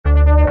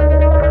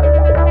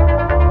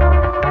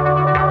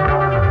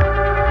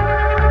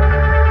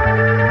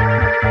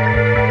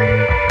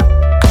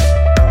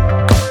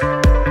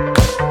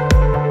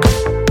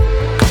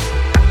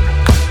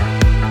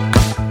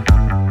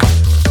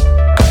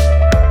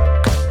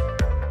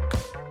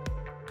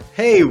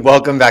Hey,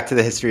 welcome back to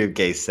the History of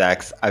Gay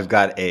Sex. I've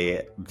got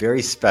a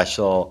very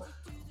special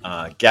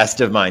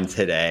guest of mine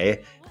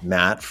today,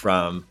 Matt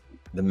from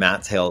the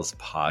Matt Tales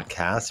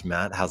podcast.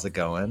 Matt, how's it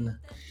going?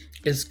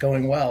 It's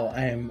going well.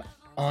 I am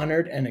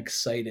honored and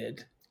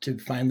excited to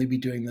finally be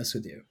doing this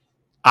with you.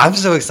 I'm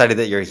so excited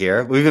that you're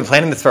here. We've been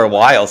planning this for a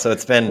while, so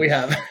it's been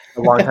a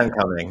long time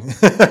coming.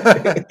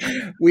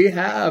 We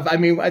have. I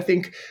mean, I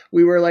think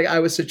I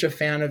was such a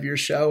fan of your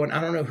show, and I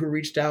don't know who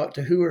reached out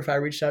to who, or if I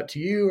reached out to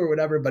you or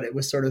whatever, but it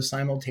was sort of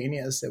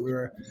simultaneous that we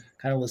were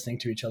kind of listening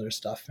to each other's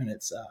stuff. And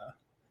it's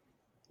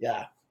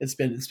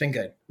been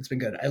good. It's been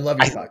good. I love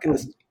your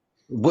podcast.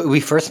 We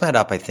first met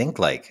up, I think,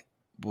 like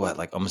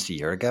almost a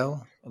year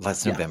ago?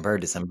 Last November,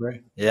 December?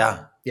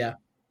 Yeah. Yeah.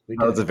 We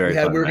was a very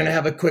fun we were going to night.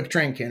 have a quick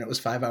drink, and it was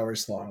 5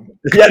 hours long.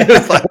 Yeah, it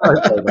was 5 hours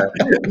over.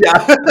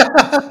 Yeah.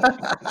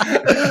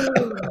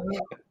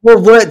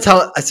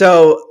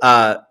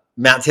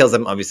 Matt Tales,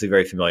 I'm obviously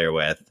very familiar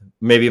with.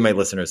 Maybe my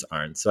listeners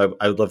aren't. So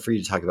I would love for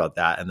you to talk about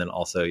that, and then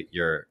also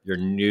your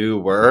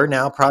newer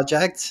now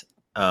project.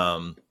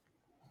 I'll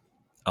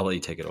let you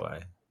take it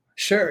away.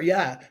 Sure.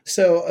 Yeah.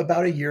 So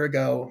about a year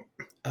ago,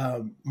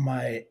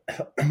 my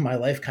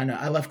life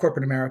I left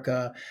corporate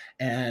America,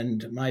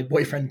 and my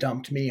boyfriend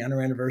dumped me on our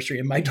anniversary,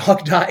 and my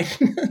dog died.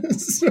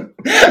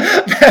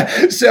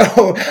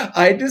 So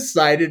I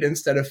decided,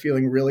 instead of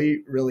feeling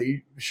really,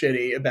 really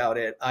shitty about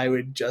it, I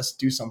would just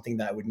do something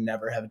that I would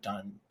never have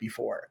done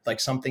before, like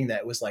something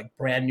that was like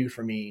brand new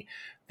for me,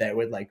 that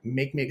would like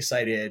make me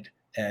excited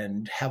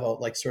and have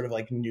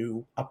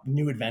new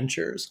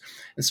adventures.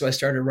 And so I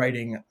started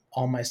writing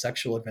all my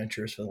sexual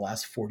adventures for the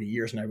last 40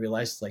 years. And I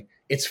realized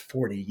it's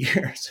 40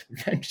 years of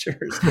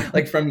adventures,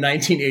 like from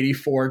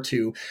 1984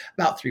 to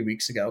about 3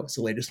 weeks ago. It's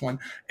the latest one.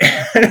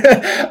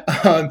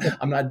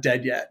 I'm not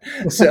dead yet.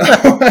 So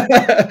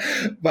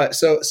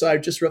I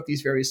just wrote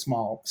these very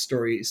small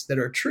stories that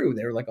are true.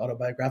 They were like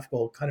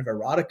autobiographical, kind of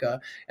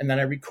erotica. And then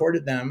I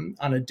recorded them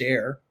on a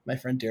dare. My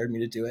friend dared me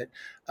to do it.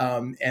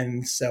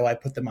 And so I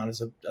put them on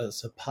as a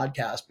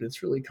podcast, but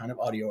it's really kind of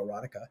audio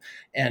erotica.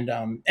 And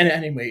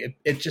anyway,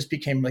 it just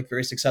became like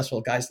very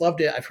successful. Guys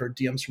loved it. I've heard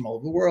DMs from all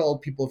over the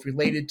world. People have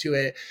related to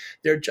it.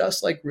 They're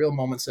just like real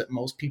moments that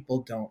most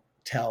people don't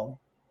tell.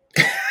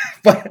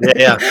 But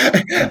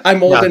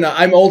I'm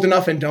old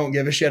enough and don't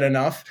give a shit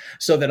enough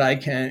so that I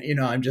can,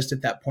 I'm just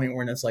at that point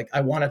where it's like,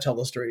 I want to tell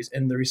those stories.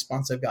 And the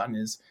response I've gotten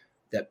is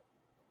that,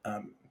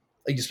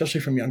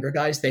 especially from younger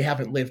guys, they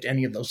haven't lived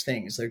any of those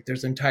things. Like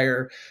there's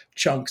entire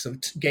chunks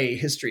of gay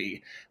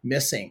history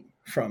missing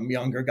from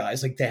younger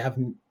guys. Like they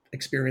haven't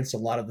experienced a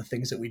lot of the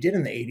things that we did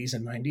in the 80s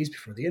and 90s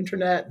before the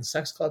internet and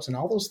sex clubs and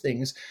all those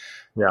things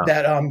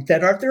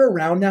they're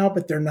around now,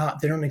 but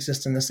they don't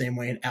exist in the same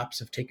way. And apps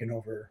have taken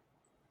over,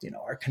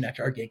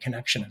 our gay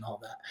connection and all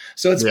that.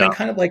 So it's been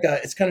kind of like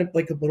a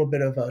little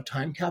bit of a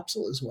time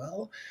capsule as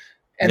well.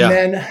 And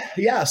then,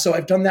 so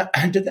I've done that.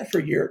 I did that for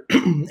a year.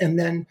 And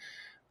then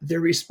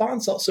the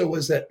response also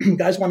was that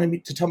guys wanted me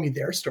to tell me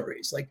their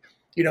stories. Like,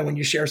 when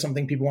you share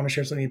something, people want to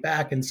share something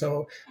back. And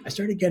so I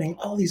started getting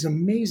all these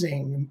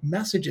amazing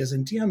messages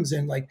and DMs,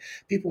 and like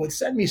people would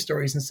send me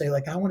stories and say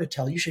like, I want to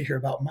tell, you should hear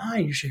about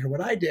mine. You should hear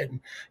what I did. And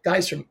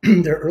guys from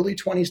their early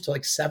 20s to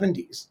like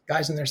 70s,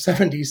 guys in their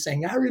 70s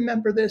saying, I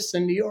remember this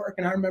in New York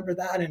and I remember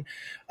that. And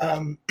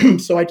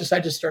so I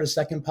decided to start a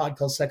second pod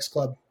called Sex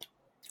Club,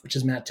 which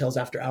is Matt Tales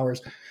After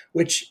Hours,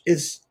 which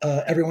is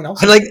everyone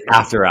else. I like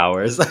After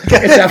Hours.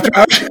 It's After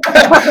Hours.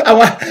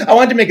 I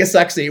wanted to make it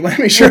sexy. I want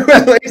to make sure it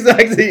was like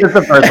sexy.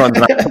 The first one's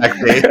not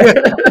sexy.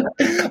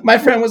 My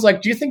friend was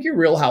like, do you think you're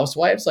Real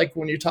Housewives? Like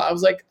when you talk, I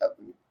was like,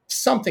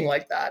 something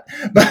like that.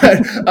 But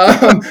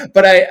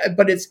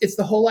it's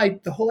the whole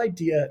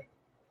idea.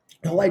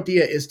 The whole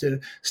idea is to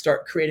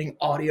start creating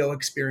audio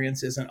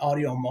experiences and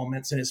audio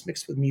moments, and it's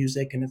mixed with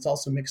music, and it's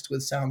also mixed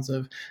with sounds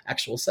of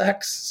actual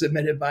sex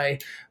submitted by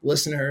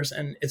listeners.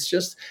 And it's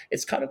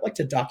kind of like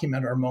to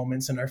document our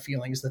moments and our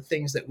feelings, the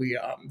things that we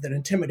that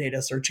intimidate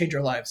us or change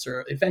our lives,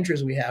 or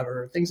adventures we have,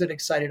 or things that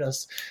excited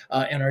us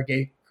in our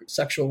gay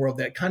sexual world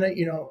that kind of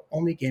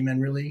only gay men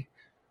really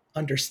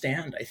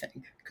understand, I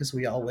think, because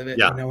we all live it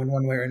in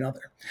one way or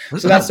another.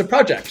 So that's the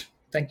project.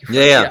 Thank you.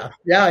 Yeah.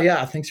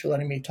 Thanks for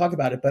letting me talk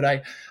about it. But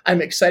I'm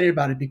excited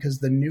about it because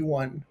the new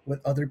one with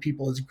other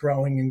people is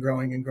growing and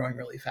growing and growing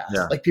really fast.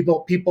 Yeah. Like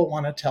people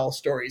want to tell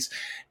stories,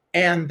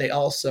 and they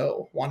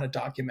also want to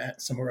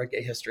document some of our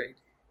gay history.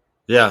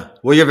 Yeah.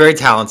 Well, you're very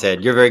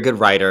talented. You're a very good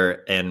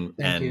writer and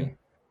you.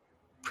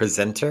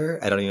 Presenter.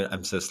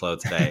 I'm so slow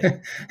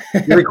today.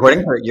 Your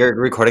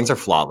recordings are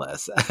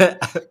flawless.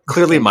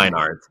 Clearly mine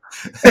aren't.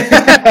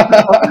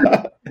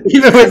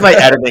 Even with my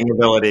editing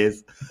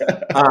abilities.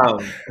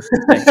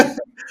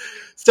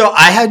 So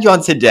I had you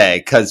on today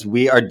because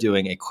we are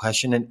doing a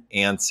question and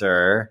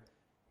answer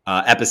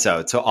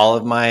episode. So all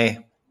of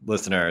my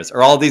listeners,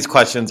 or all of these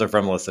questions are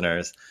from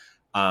listeners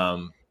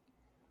who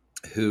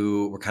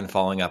were kind of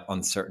following up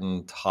on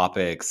certain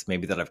topics,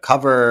 maybe that I've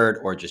covered,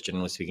 or just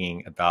generally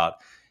speaking about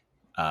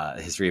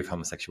the history of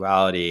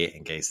homosexuality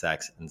and gay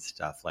sex and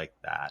stuff like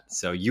that.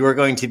 So you are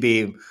going to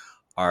be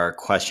our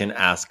question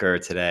asker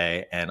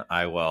today, and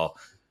I will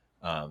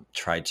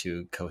try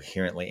to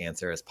coherently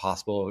answer as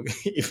possible,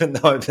 even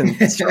though I've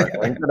been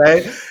struggling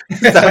today.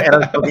 And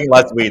I'm smoking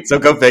less weed, so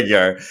go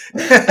figure.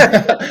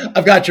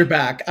 I've got your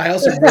back. I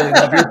also really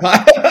love your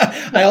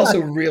podcast. I also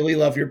really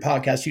love your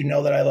podcast. You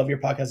know that I love your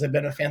podcast. I've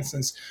been a fan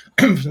since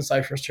since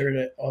I first heard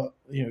it, a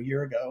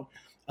year ago.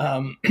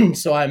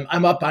 So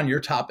I'm up on your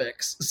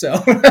topics. So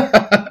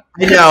well,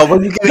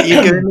 you've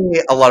given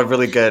me a lot of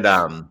really good,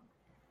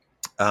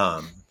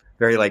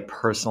 very like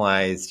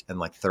personalized and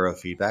like thorough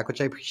feedback, which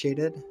I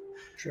appreciated.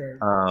 Sure.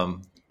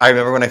 I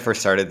remember when I first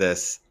started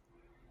this.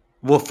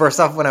 Well, first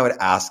off, when I would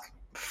ask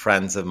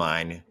friends of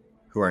mine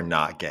who are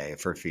not gay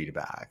for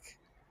feedback,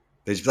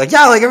 they'd just be like,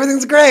 "Yeah, like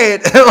everything's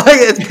great, like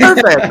it's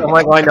perfect." I'm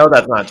like, "Well, I know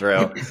that's not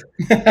true."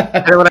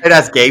 And then when I'd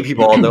ask gay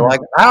people, they're like,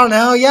 "I don't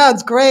know, yeah,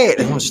 it's great."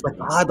 And I was just like,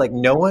 "God, like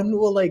no one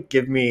will like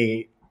give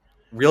me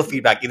real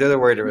feedback. Either they're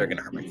worried they're going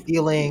to hurt my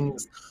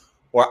feelings,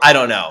 or I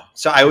don't know."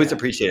 So I always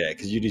appreciate it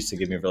because you used to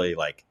give me really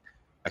like,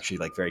 actually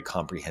like very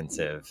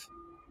comprehensive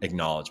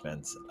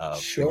acknowledgments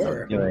of things I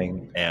was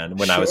doing. And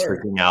when I was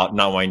freaking out,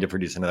 not wanting to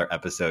produce another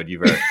episode, you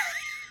were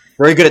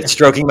very good at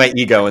stroking my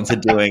ego into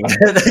doing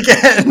it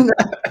again.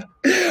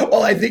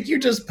 Well, I think you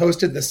just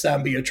posted the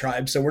Sambia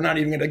tribe, so we're not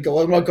even going to go.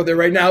 I won't go there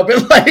right now.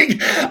 But like,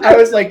 I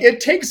was like, it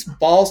takes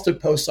balls to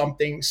post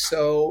something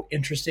so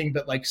interesting,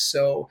 but like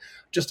so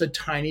just a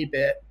tiny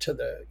bit to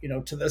the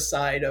to the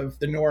side of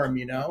the norm,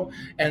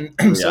 And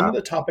some of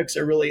the topics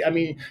are really, I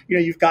mean,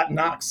 you've got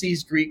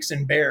Nazis, Greeks,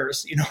 and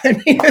bears. You know what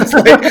I mean? It's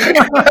like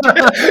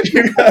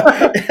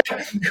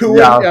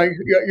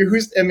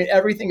who's. I mean,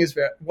 everything is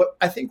very. What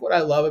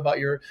I love about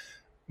your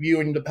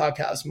viewing the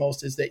podcast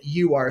most is that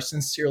you are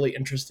sincerely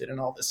interested in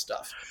all this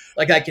stuff.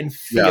 Like I can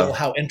feel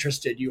how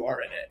interested you are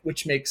in it,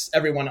 which makes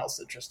everyone else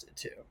interested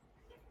too.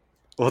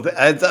 Well,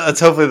 that's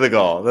hopefully the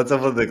goal. That's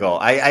hopefully the goal.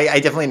 I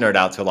definitely nerd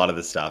out to a lot of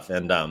this stuff.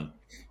 And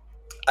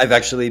I've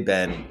actually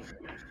been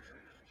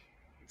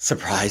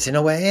surprised in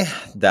a way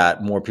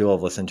that more people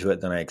have listened to it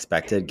than I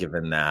expected,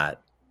 given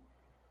that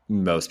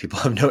most people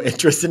have no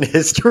interest in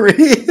history.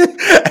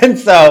 And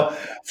so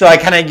I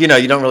kind of,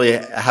 you don't really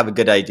have a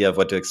good idea of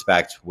what to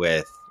expect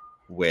with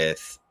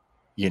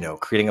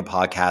creating a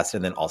podcast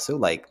and then also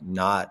like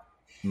not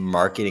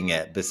marketing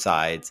it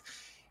besides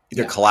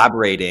either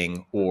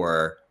collaborating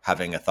or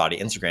having a thoughty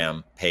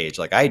Instagram page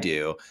like I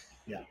do.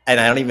 Yeah. And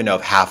I don't even know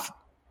if half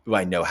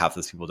of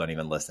those people don't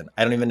even listen.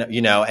 I don't even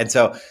know, and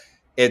so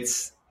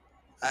it's,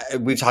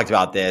 we've talked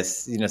about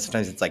this,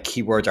 sometimes it's like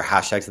keywords or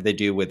hashtags that they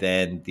do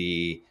within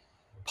the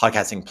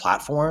podcasting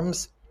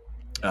platforms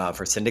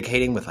for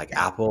syndicating with like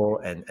Apple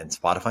and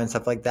Spotify and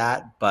stuff like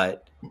that.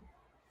 But,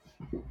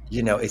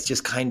 it's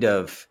just kind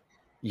of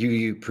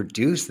you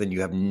produce, then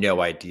you have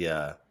no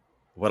idea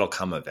what'll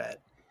come of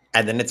it.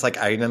 And then it's like,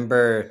 I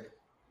remember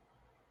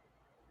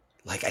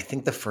like, I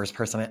think the first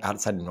person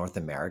outside of North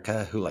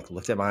America who like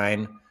looked at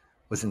mine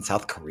was in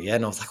South Korea.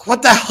 And I was like,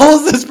 what the hell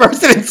is this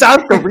person in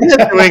South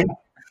Korea doing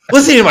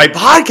listening to my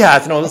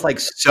podcast? And I was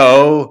like,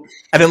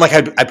 and then like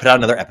I put out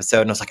another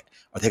episode and I was like,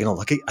 are they going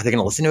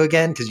to listen to it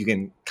again? Because you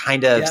can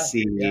kind of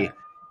see,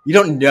 you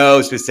don't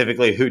know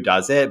specifically who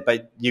does it,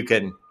 but you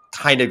can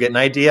kind of get an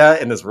idea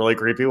in this really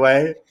creepy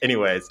way.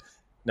 Anyways,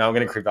 now I'm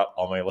going to creep out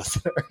all my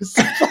listeners.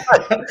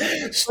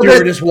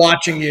 Stuart is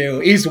watching you.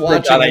 He's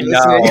watching. I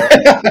know.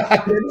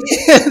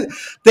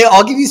 They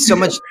all give you so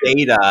much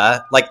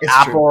data, like it's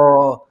Apple.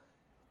 True.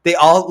 They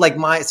all like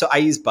so I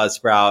use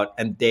Buzzsprout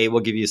and they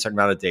will give you a certain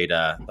amount of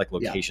data, like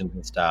locations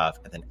and stuff.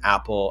 And then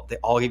Apple, they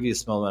all give you a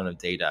small amount of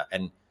data.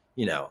 And,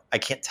 I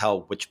can't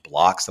tell which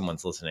block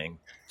someone's listening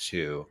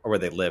to or where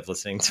they live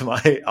listening to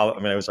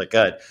I was like,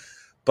 good.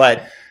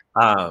 But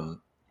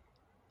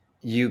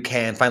you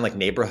can find like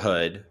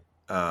neighborhood.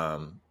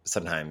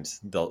 Sometimes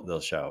they'll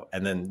show,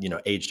 and then,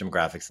 age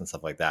demographics and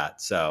stuff like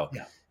that. So,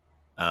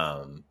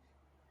 I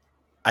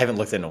haven't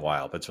looked in a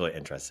while, but it's really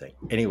interesting.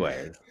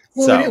 Anyways.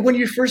 Well, when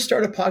you first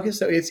start a podcast,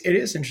 though, it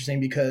is interesting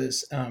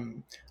because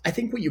I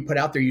think what you put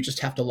out there, you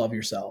just have to love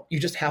yourself. You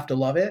just have to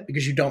love it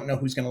because you don't know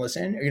who's going to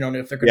listen or you don't know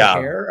if they're going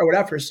to care or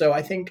whatever. So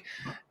I think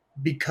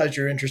because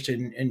you're interested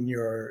in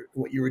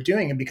what you were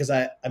doing, and because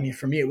I mean,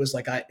 for me, it was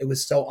like it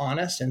was so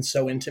honest and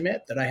so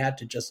intimate that I had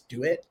to just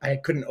do it. I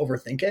couldn't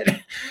overthink it,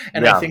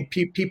 and I think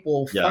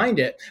people find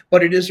it.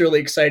 But it is really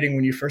exciting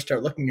when you first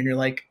start looking and you're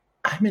like,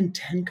 I'm in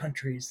 10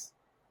 countries.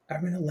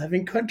 I'm in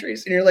 11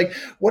 countries. And you're like,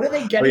 what are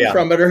they getting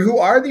from it? Or who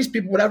are these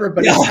people? Whatever.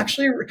 But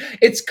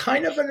it's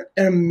kind of an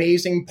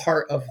amazing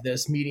part of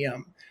this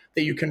medium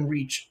that you can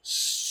reach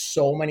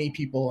so many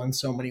people in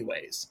so many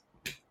ways.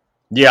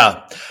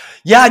 Yeah.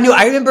 Yeah. No,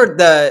 I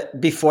remember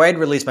before I'd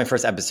released my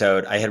first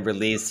episode, I had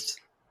released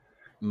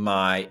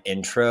my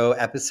intro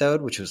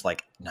episode, which was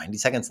like 90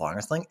 seconds long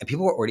or something. And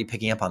people were already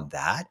picking up on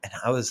that. And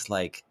I was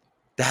like,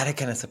 that had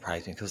kind of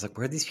surprised me. Because like,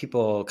 where are these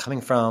people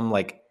coming from?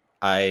 Like,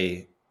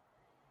 I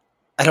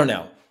don't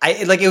know.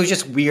 It was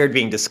just weird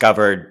being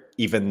discovered,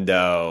 even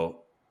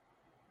though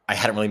I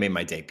hadn't really made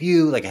my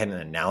debut. Like I hadn't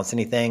announced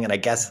anything. And I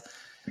guess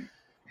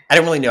I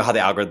don't really know how the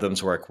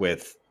algorithms work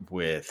with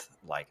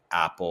like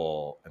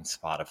Apple and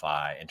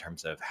Spotify in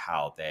terms of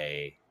how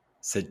they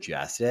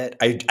suggest it.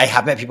 I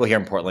have met people here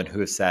in Portland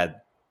who have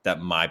said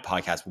that my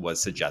podcast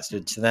was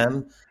suggested to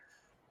them.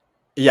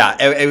 Yeah,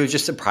 it was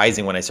just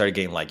surprising when I started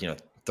getting like,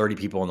 30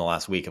 people in the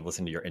last week have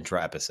listened to your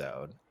intro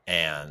episode.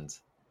 And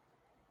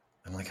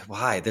I'm like,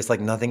 why? There's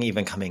like nothing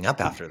even coming up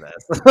after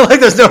this.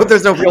 Like there's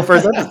no real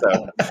first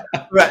episode.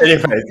 But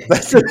anyways,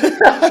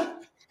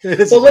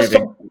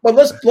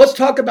 let's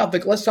talk about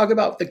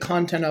the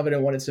content of it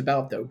and what it's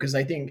about, though, because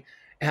I think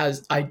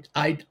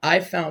I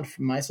found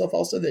for myself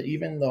also that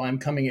even though I'm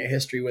coming at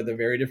history with a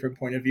very different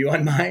point of view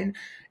on mine,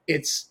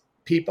 it's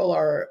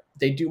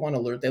they do want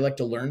to learn. They like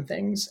to learn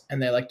things,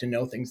 and they like to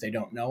know things they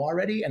don't know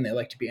already, and they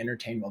like to be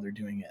entertained while they're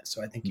doing it.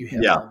 So I think you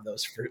hit all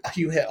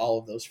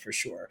of those for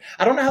sure.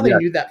 I don't know how they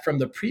knew that from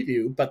the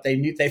preview, but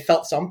they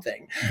felt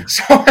something.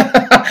 So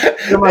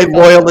they're my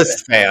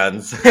loyalist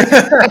fans.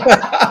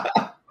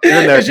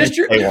 It's just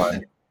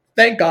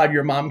thank God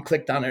your mom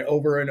clicked on it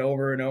over and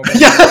over and over.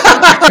 Yeah.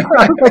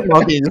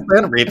 Monkey just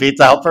put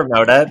repeats out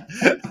promote it.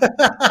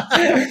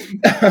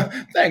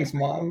 Thanks,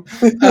 Mom.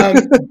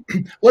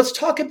 Let's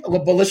talk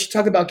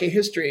about gay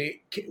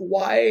history.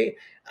 Why?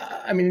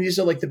 I mean, these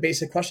are like the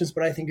basic questions,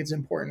 but I think it's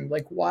important.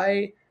 Like,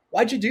 why'd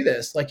you do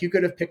this? Like, you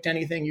could have picked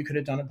anything. You could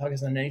have done a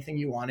podcast on anything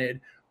you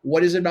wanted.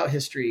 What is it about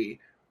history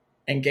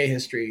and gay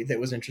history that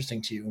was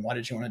interesting to you, and why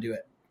did you want to do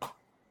it?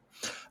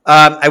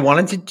 I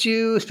wanted to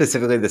do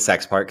specifically the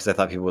sex part because I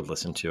thought people would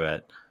listen to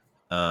it.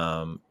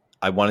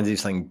 I wanted to do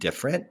something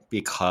different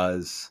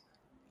because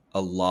a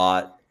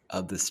lot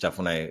of the stuff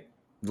a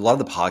lot of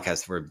the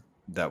podcasts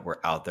that were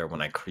out there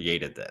when I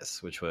created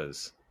this, which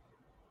was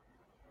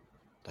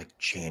like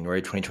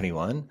January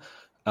 2021,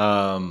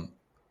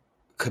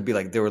 could be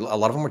like, a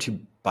lot of them were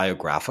too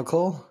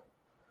biographical.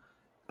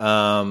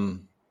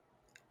 And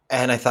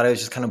I thought it was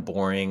just kind of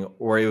boring,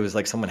 or it was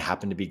like someone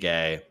happened to be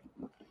gay.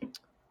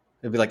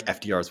 It'd be like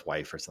FDR's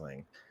wife or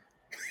something.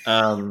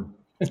 And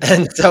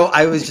so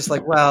I was just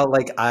like, well,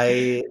 like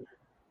I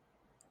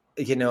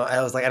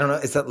was like, I don't know.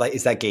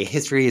 Is that gay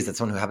history? Is that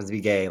someone who happens to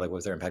be gay? Like, what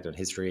was their impact on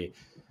history?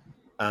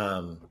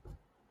 I'm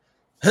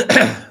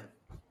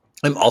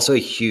also a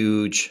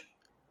huge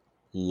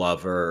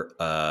lover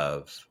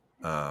of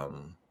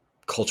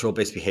cultural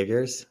based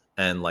behaviors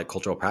and like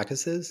cultural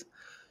practices.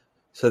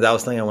 So that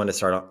was something I wanted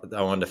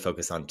to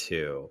focus on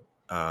too.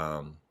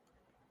 And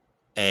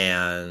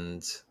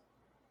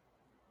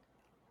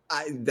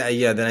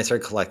then I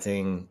started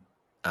collecting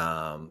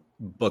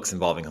books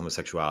involving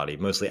homosexuality,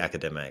 mostly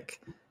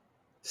academic.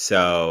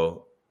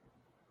 So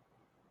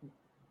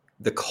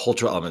the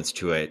cultural elements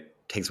to it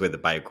takes away the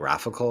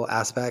biographical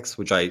aspects,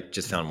 which I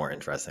just found more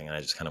interesting, and I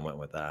just kind of went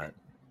with that.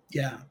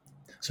 Yeah.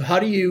 So how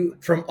do you,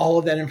 from all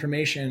of that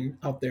information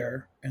out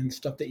there and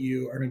stuff that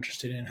you are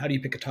interested in, how do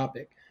you pick a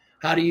topic?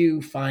 How do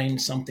you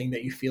find something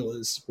that you feel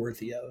is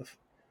worthy of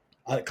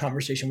a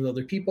conversation with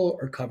other people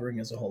or covering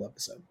as a whole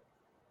episode?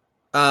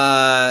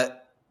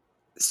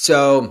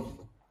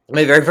 So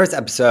my very first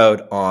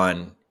episode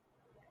on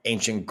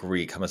ancient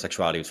Greek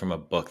homosexuality was from a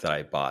book that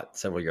I bought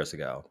several years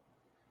ago.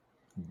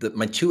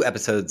 My 2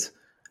 episodes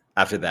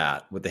after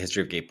that with the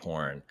history of gay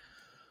porn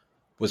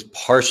was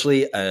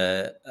partially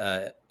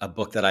a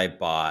book that I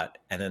bought,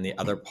 and then the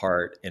other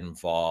part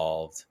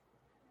involved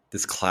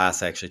this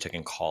class I actually took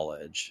in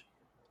college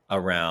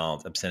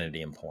around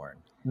obscenity and porn.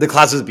 The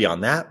class was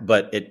beyond that,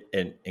 but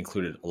it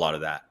included a lot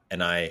of that.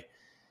 And I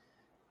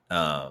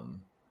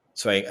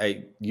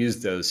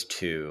used those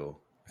two.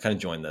 I kind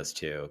of joined those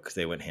two because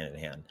they went hand in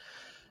hand.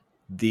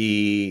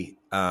 The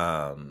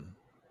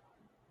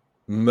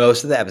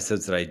most of the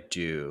episodes that I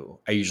do,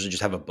 I usually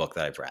just have a book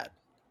that I've read,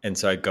 and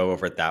so I go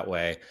over it that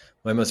way.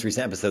 My most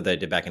recent episode that I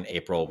did back in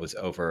April was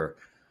over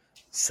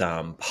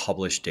some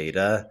published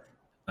data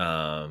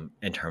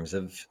in terms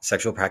of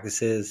sexual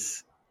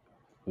practices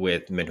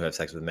with men who have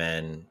sex with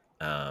men.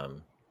 That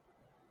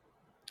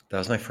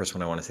was my first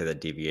one. I want to say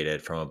that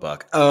deviated from a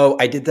book. Oh,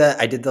 I did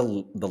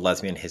the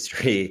lesbian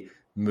history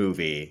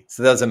movie.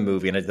 So that was a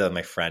movie, and I did that with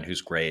my friend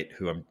who's great,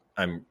 who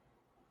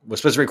was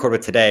supposed to record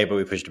with today, but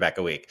we pushed it back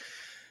a week.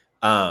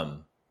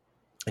 And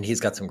he's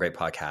got some great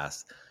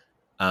podcasts.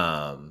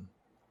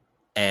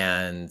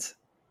 And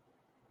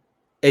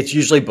it's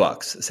usually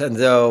books.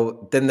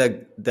 So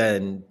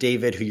then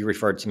David, who you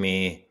referred to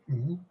me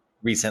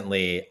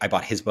recently, I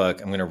bought his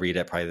book. I'm going to read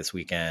it probably this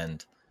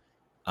weekend.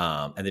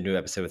 And the new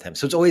episode with him.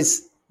 So it's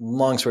always,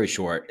 long story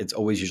short, it's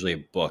always usually a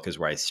book is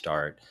where I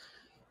start.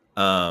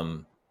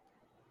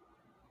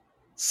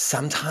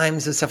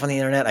 Sometimes the stuff on the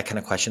internet, I kind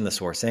of question the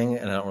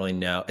sourcing and I don't really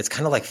know. It's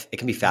kind of like, it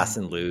can be fast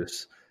and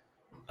loose.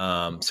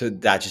 So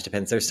that just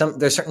depends. There's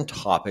certain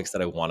topics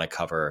that I want to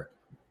cover,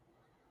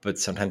 but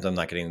sometimes I'm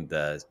not getting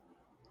the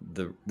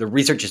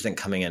research isn't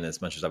coming in as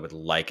much as I would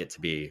like it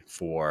to be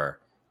for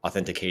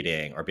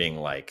authenticating or being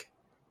like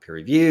peer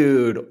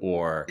reviewed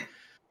or,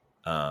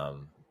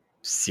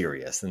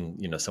 serious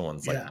and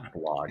someone's like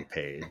blog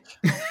page.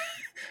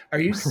 Are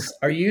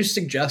you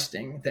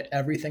suggesting that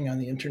everything on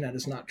the internet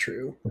is not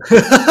true?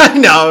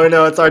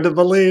 No, it's hard to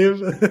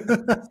believe.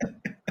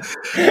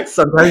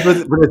 Sometimes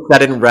when it's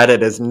said in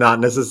Reddit is not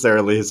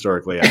necessarily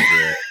historically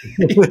accurate.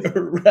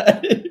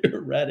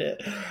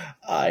 Reddit.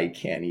 I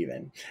can't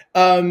even.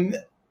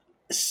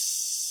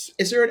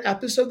 Is there an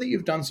episode that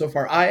you've done so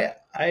far?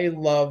 I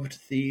loved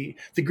the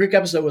Greek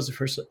episode was the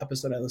first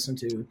episode I listened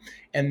to,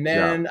 and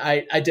then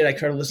I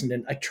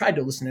tried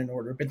to listen in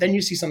order, but then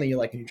you see something you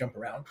like and you jump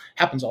around.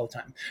 Happens all the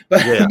time.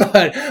 But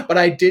but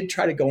I did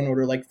try to go in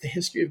order, like the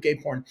history of gay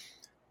porn.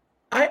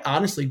 I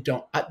honestly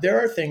don't.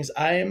 There are things.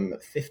 I'm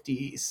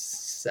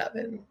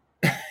 57,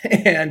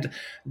 and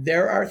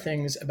there are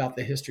things about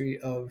the history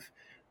of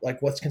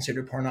like what's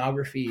considered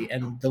pornography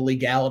and the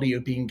legality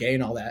of being gay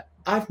and all that.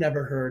 I've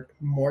never heard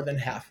more than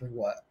half of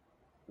what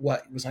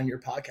was on your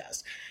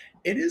podcast.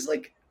 It is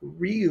like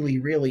really,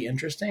 really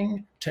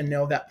interesting to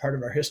know that part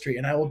of our history.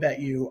 And I will bet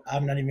you,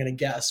 I'm not even going to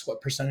guess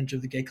what percentage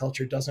of the gay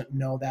culture doesn't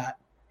know that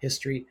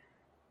history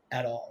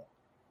at all.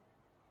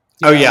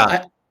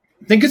 I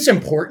think it's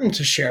important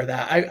to share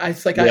that. I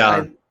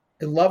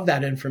love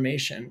that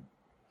information.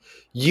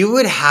 You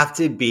would have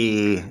to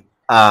be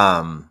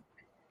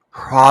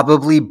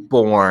probably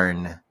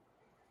born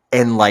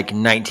in like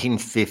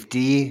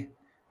 1950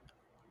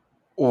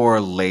 or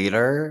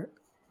later,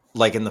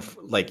 like in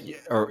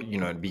the or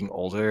being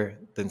older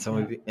than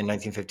someone in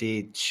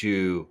 1950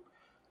 to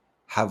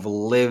have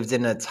lived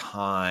in a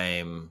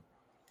time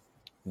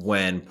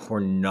when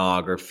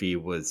pornography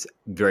was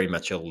very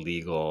much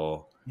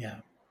illegal. Yeah.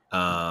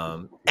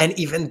 And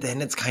even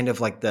then it's kind of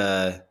like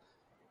the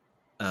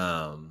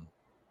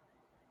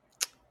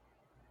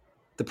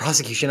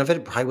prosecution of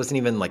it probably wasn't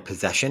even like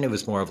possession. It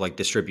was more of like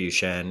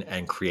distribution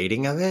and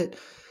creating of it.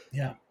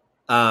 Yeah.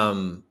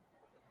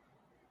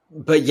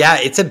 But yeah,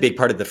 it's a big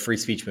part of the free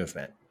speech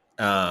movement,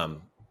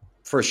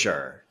 for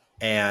sure.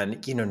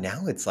 And,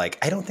 now it's like,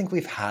 I don't think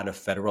we've had a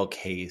federal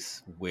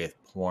case with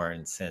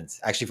porn since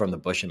actually from the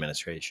Bush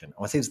administration. I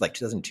want to say it was like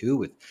 2002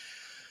 with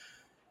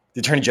the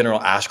Attorney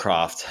General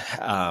Ashcroft,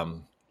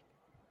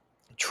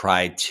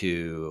 tried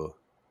to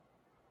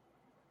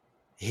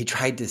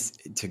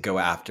go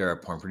after a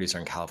porn producer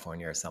in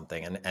California or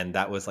something. And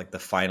that was like the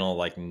final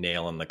like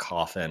nail in the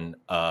coffin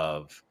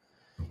of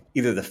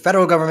either the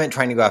federal government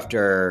trying to go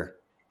after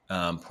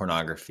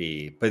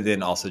pornography, but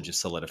then also just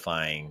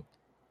solidifying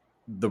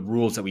the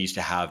rules that we used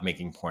to have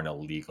making porn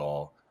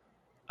illegal.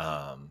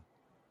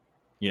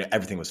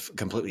 Everything was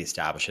completely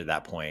established at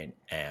that point,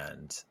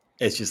 and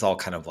it's just all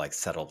kind of like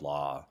settled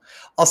law.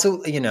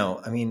 Also, I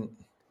don't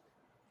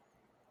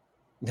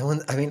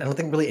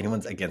think really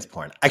anyone's against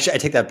porn. Actually, I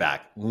take that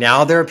back.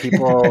 Now there are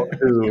people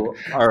who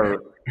are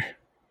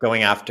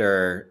going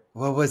after,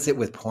 what was it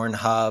with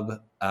Pornhub?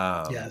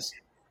 Yes.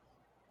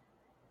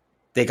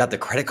 They got the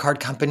credit card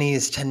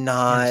companies to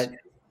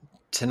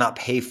not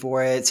pay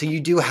for it. So you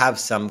do have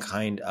some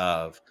kind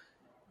of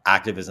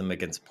activism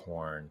against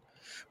porn,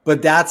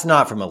 but that's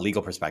not from a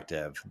legal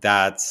perspective.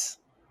 That's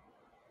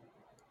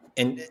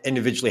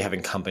individually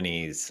having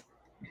companies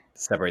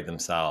separate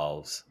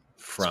themselves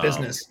from it's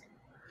business.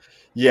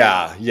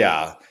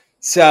 Yeah.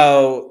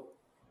 So,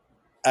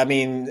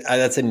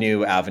 that's a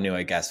new avenue,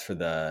 I guess, for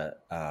the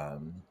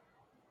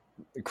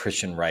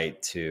Christian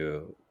right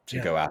to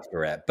go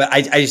after it. But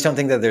I just don't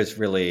think that there's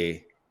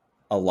really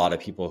a lot of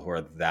people who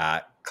are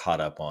that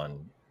caught up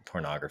on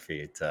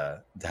pornography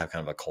to have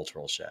kind of a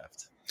cultural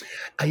shift.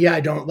 Yeah,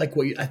 I don't like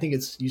I think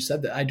you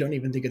said that. I don't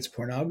even think it's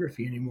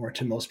pornography anymore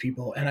to most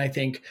people. And I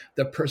think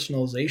the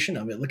personalization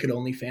of it, look at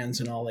OnlyFans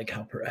and all, like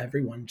how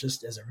everyone's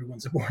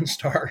a porn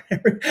star.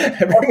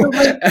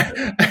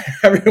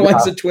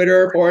 Everyone's a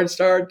Twitter porn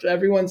star.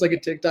 Everyone's like a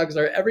TikTok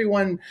star.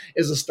 Everyone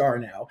is a star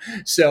now.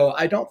 So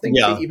I don't think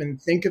they even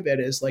think of it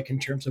as like in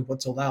terms of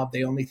what's allowed.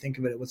 They only think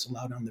of it as what's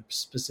allowed on the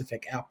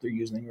specific app they're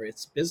using, where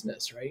it's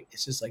business, right?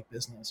 It's just like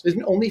business.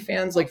 Isn't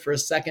OnlyFans like for a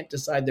second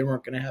decide they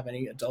weren't going to have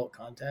any adult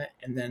content,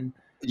 and then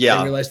they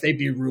realized they'd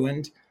be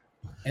ruined.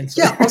 And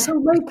so also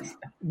like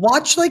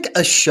watch like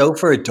a show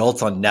for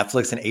adults on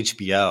Netflix and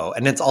HBO,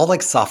 and it's all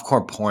like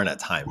softcore porn at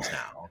times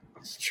now.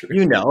 It's true.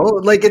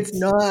 Like it's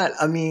not,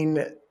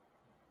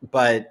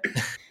 but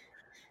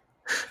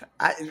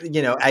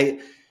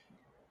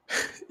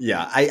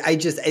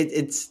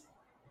it's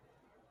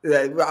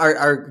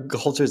our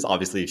culture's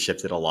obviously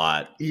shifted a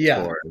lot.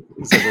 Yeah.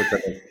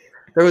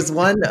 There was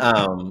one,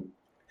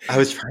 I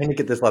was trying to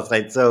get this last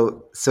night.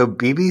 So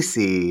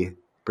BBC,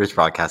 British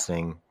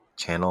Broadcasting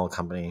Channel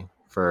Company,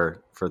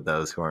 for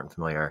those who aren't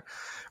familiar,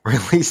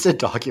 released a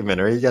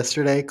documentary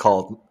yesterday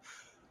called,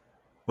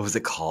 what was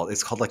it called?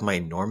 It's called like My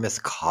Enormous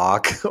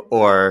Cock,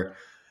 or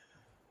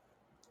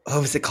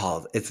what was it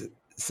called? It's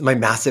My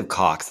Massive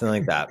Cock,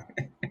 something like that.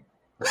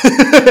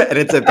 And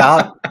it's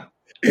about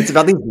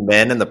these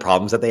men and the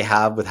problems that they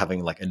have with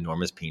having like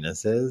enormous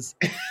penises.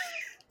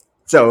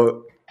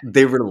 So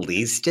they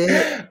released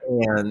it,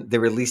 and they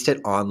released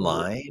it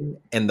online,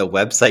 and the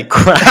website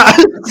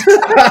crashed.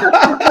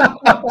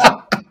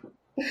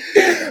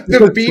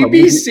 The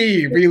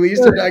BBC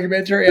released a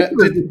documentary.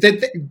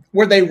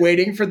 Were they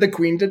waiting for the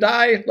Queen to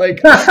die? Like,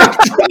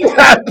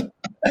 and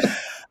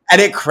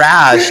it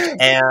crashed.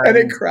 And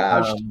it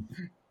crashed.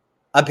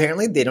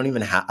 Apparently they don't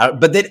even have,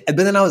 but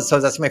then I was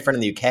asking my friend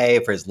in the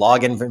UK for his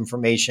login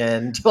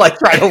information to like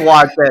try to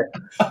watch it.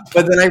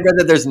 But then I read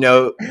that there's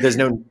no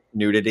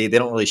nudity. They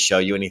don't really show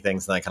you anything.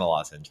 So then I kind of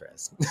lost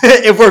interest,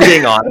 if we're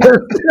being honest.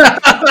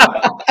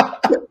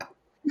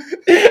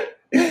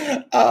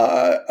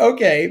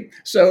 Okay,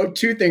 so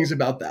two things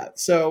about that.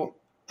 So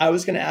I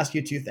was going to ask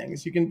you two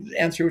things. You can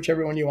answer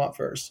whichever one you want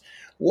first.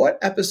 What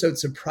episode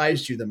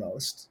surprised you the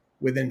most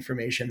with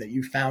information that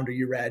you found or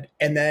you read?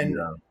 And then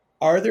Yeah.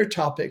 are there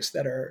topics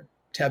that are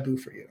taboo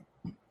for you?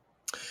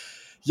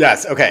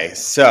 Yes. Okay.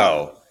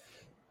 So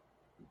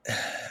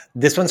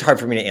this one's hard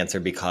for me to answer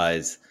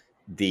because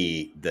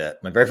the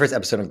my very first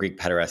episode on Greek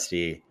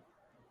pederasty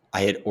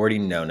I had already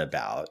known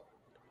about.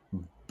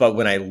 But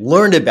when I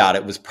learned about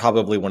it was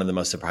probably one of the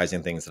most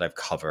surprising things that I've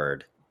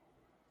covered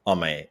on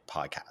my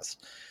podcast.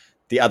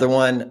 The other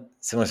one,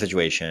 similar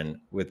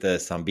situation with the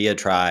Sambia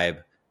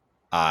tribe.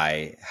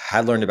 I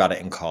had learned about it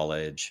in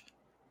college.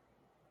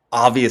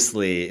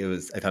 Obviously,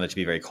 I found it to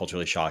be very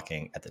culturally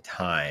shocking at the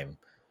time.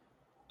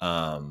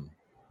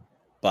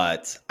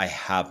 But I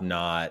have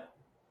not,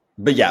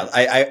 but yeah,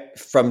 I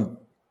from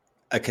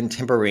a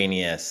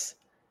contemporaneous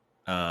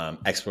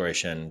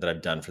exploration that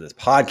I've done for this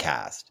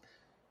podcast,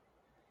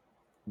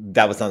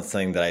 that was not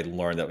something that I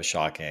learned that was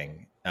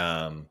shocking.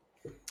 But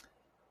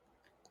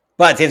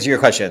to answer your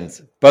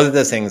questions, both of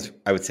those things,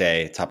 I would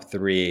say top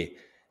three.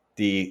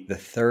 The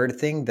third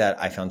thing that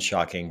I found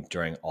shocking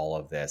during all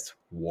of this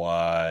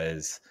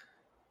was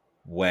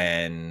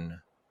when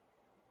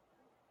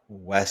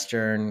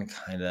Western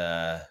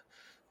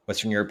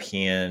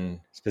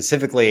European,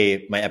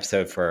 specifically my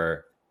episode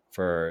for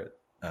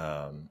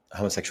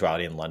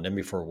homosexuality in London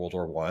before World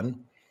War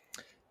One,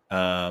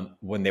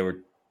 when they were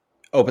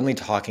openly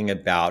talking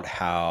about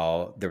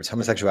how there was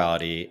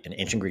homosexuality in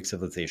ancient Greek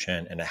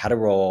civilization and it had a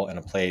role and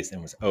a place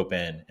and was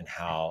open, and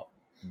how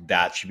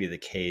that should be the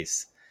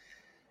case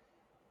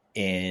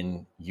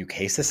in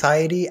UK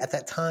society at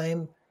that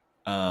time.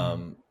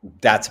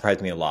 That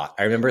surprised me a lot.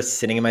 I remember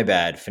sitting in my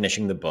bed,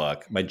 finishing the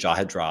book, my jaw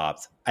had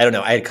dropped. I don't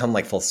know. I had come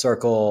like full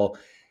circle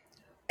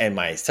and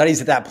my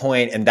studies at that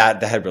point, and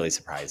that had really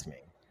surprised me.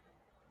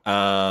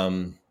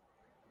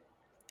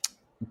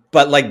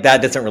 But like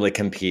that doesn't really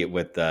compete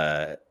with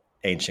the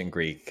ancient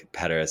Greek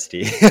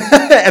pederasty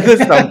and the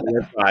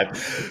Sumerian tribe.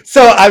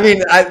 So I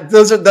mean,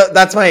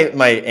 that's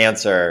my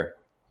answer,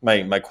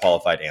 my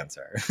qualified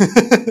answer.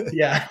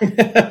 Yeah.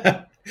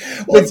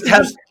 Well,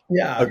 The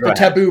the ahead.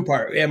 taboo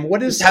part. And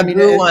what is the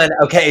taboo one?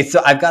 Okay,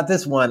 so I've got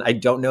this one. I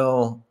don't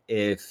know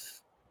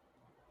if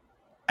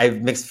I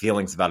have mixed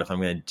feelings about if I'm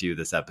going to do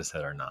this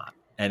episode or not,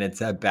 and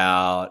it's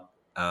about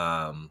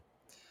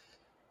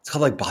it's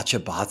called like Bacha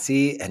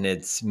Batsi, and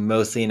it's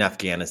mostly in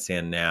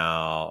Afghanistan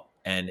now,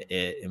 and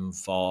it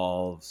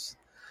involves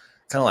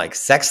kind of like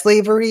sex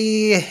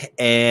slavery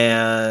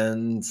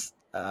and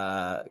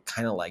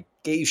kind of like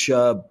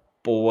geisha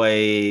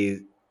boy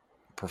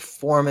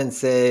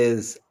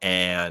performances,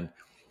 and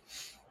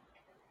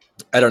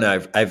I don't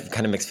know. I've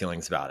kind of mixed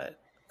feelings about it.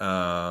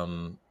 I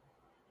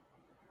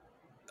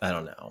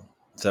don't know.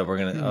 So we're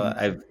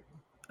gonna.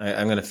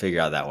 I'm gonna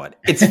figure out that one.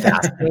 It's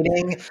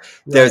fascinating. Right.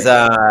 There's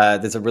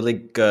a really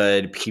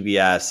good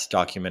PBS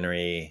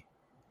documentary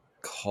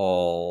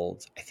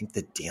called, I think,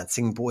 The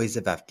Dancing Boys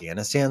of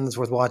Afghanistan is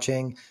worth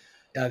watching.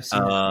 I've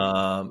seen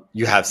it.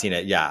 You have seen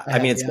it, yeah. I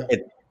mean,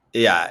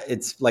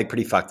 it's like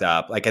pretty fucked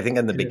up. Like I think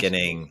in the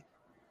beginning,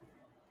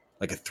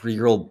 like a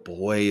 3-year-old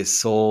boy is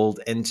sold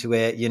into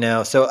it, you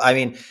know? So, I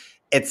mean,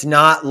 it's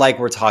not like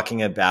we're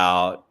talking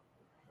about,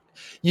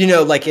 you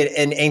know, like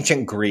in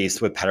ancient Greece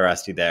with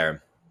pederasty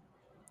there,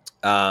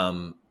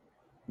 the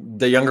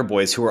younger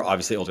boys who were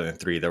obviously older than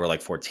 3, they were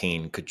like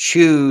 14, could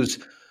choose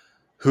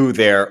who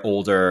their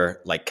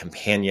older like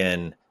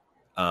companion,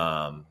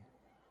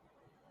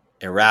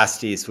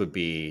 Erastes would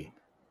be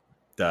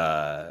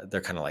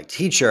their kind of like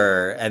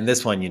teacher. And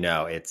this one, you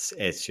know, it's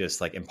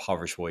just like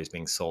impoverished boys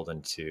being sold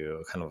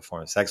into kind of a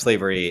form of sex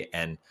slavery.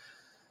 And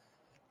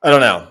I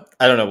don't know.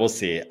 We'll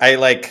see. I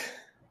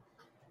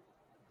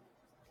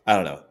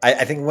don't know.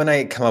 I think when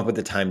I come up with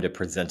the time to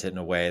present it in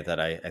a way that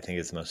I think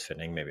is most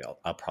fitting, maybe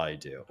I'll probably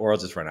do, or I'll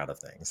just run out of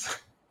things.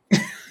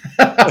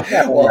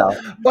 Well,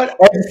 but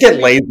I'll just get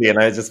lazy and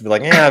I just be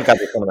like, yeah, I've got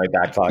this one in my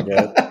back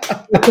pocket.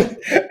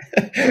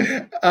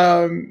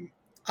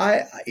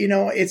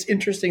 It's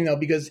interesting though,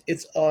 because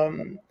it's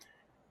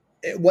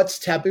what's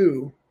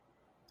taboo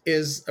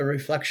is a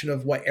reflection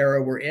of what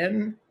era we're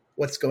in,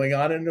 what's going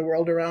on in the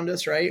world around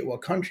us, right?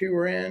 What country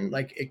we're in.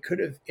 Like it could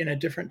have, in a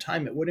different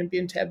time, it wouldn't be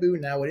in taboo.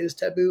 Now it is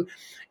taboo.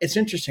 It's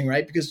interesting,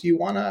 right? Because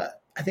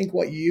I think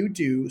what you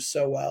do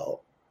so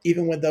well,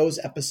 even with those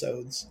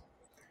episodes,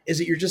 is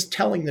that you're just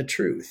telling the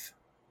truth.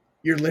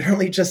 You're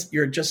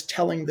just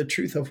telling the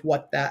truth of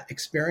what that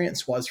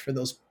experience was for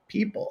those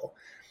people.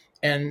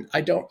 And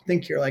I don't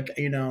think you're like,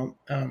 you're not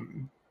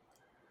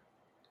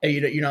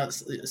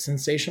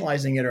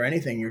sensationalizing it or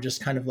anything. You're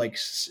just kind of like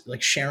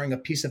sharing a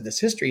piece of this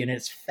history. And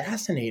it's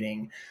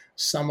fascinating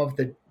some of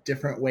the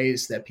different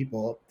ways that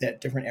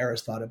different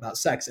eras thought about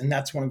sex. And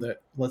that's one of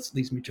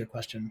leads me to a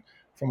question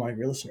for my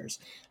listeners.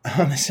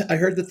 I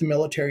heard that the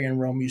military in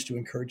Rome used to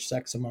encourage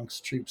sex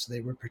amongst troops so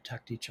they would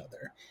protect each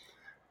other.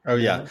 Oh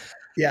yeah.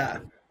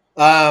 Yeah.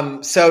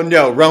 So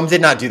no, Rome did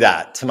not do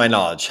that to my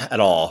knowledge at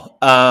all.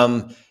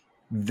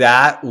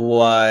 That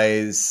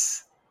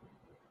was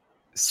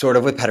sort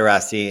of with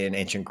pederasty in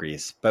ancient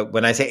Greece. But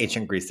when I say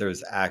ancient Greece, there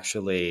was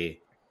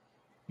actually,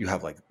 you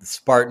have like the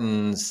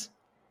Spartans,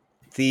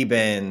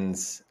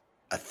 Thebans,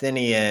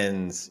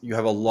 Athenians. You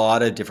have a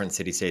lot of different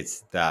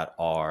city-states that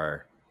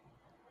are,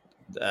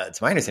 to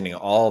my understanding,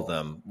 all of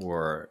them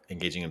were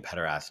engaging in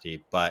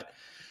pederasty. But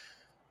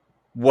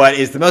what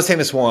is the most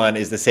famous one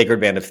is the Sacred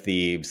Band of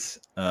Thebes.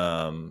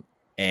 And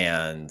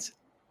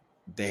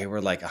they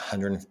were like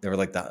 100, they were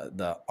like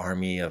the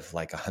army of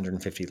like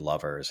 150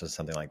 lovers or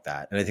something like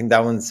that. And I think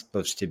that one's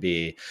supposed to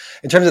be,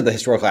 in terms of the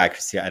historical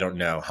accuracy, I don't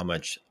know how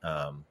much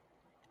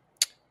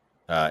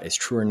is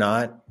true or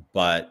not,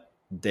 but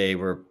they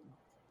were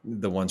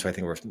the ones who I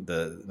think were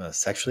the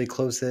sexually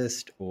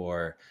closest,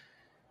 or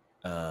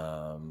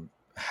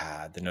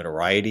had the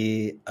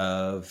notoriety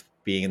of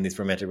being in these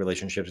romantic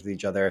relationships with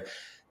each other.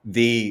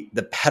 The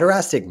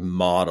pederastic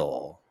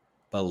model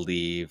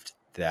believed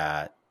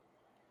that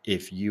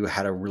if you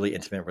had a really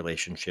intimate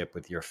relationship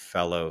with your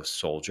fellow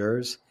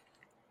soldiers,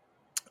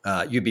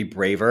 you'd be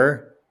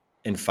braver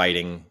in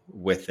fighting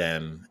with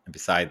them and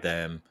beside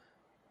them.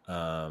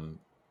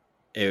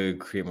 It would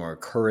create more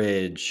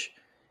courage,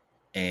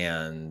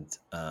 and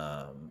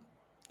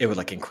it would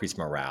like increase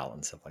morale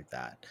and stuff like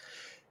that.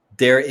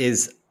 There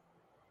is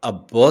a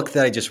book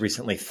that I just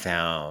recently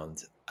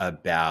found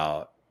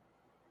about,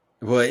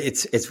 well,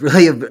 it's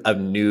really of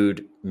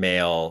nude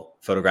male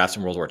photographs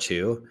in World War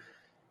II.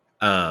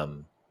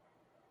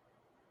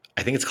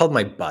 I think it's called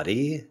My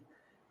Buddy,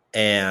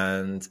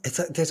 and it's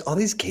there's all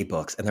these gay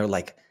books, and they're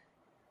like,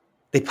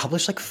 they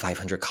publish like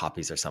 500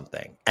 copies or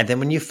something, and then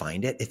when you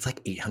find it, it's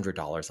like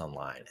 $800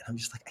 online, and I'm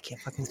just like, I can't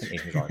fucking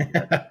spend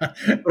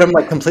 $800, but I'm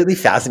like completely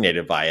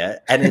fascinated by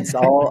it, and it's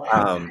all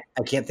I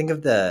can't think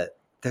of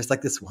there's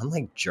like this one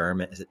like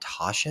German, is it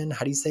Taschen?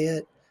 How do you say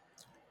it?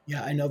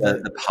 Yeah, I know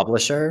the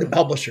publisher. The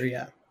publisher,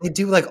 yeah. They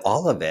do like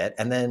all of it,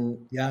 and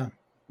then yeah,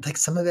 like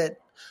some of it.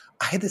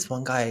 I had this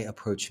one guy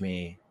approach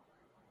me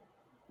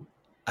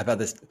about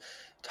this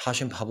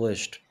Taschen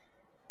published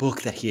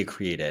book that he had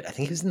created. I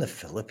think he was in the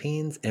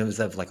Philippines, and it was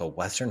of like a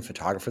Western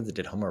photographer that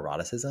did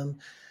homoeroticism.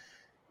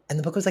 And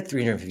the book was like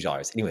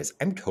 $350. Anyways,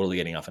 I'm totally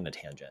getting off on a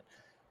tangent.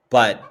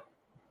 But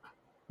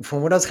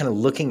from what I was kind of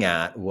looking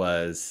at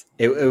was,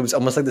 it was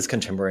almost like this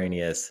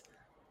contemporaneous,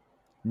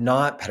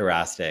 not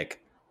pederastic,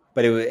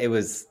 but it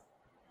was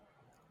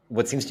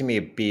what seems to me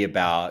be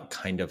about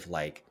kind of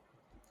like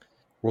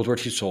World War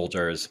II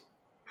soldiers.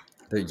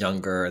 They're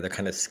younger, they're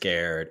kind of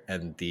scared,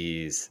 and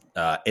these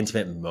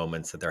intimate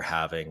moments that they're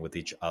having with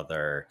each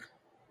other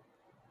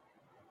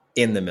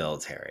in the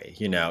military.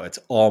 You know, it's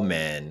all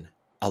men.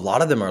 A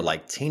lot of them are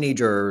like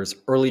teenagers,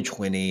 early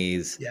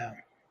 20s. Yeah.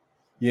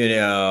 You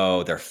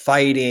know, they're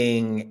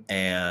fighting,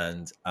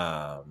 and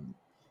I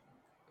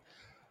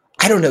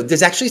don't know.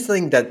 There's actually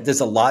something that there's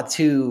a lot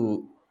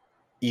to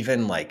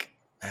even like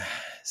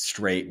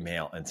straight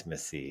male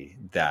intimacy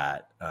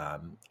that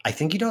I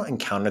think you don't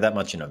encounter that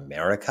much in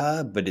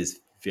America, but is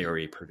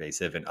very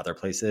pervasive in other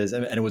places.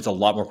 And it was a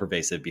lot more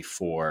pervasive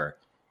before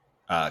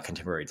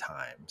contemporary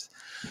times.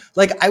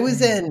 Like I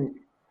was in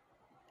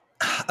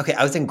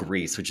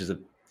Greece, which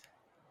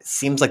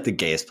seems like the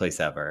gayest place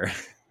ever.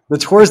 The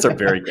tourists are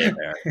very gay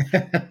there.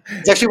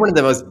 It's actually one of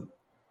the most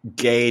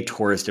gay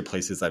touristed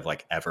places I've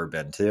like ever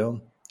been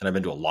to. And I've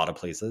been to a lot of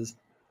places,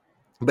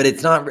 but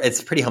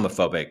it's pretty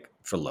homophobic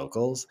for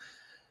locals.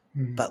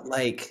 But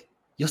like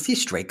you'll see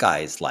straight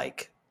guys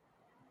like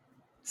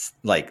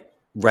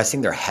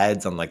resting their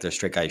heads on like their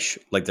straight guys,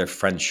 like their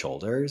friends'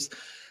 shoulders.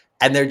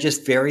 And they're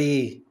just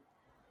very,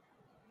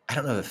 I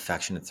don't know if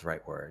affectionate's the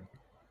right word.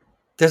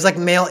 There's like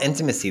male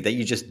intimacy that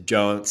you just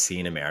don't see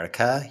in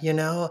America, you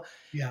know?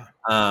 Yeah.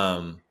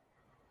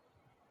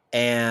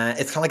 And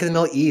it's kind of like in the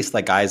Middle East,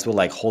 like guys will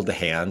like hold the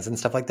hands and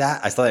stuff like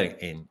that. I saw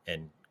that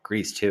in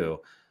Greece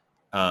too.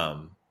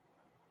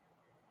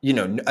 You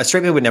know, a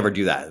straight man would never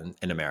do that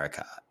in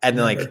America. And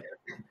then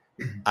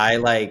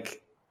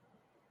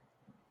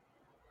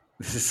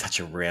this is such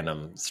a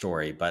random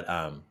story, but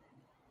one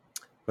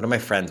of my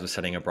friends was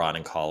studying abroad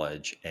in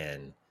college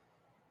in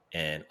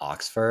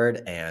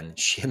Oxford, and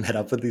she met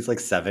up with these like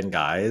 7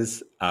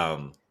 guys.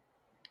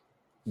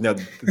 No,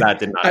 that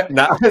did not.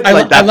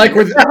 I like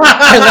where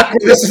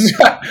this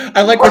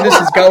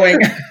is going.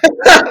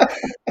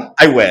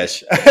 I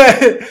wish.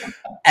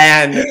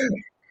 And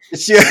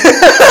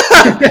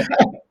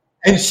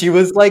she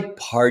was like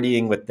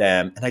partying with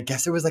them, and I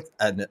guess there was like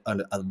a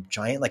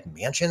giant like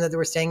mansion that they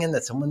were staying in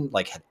that someone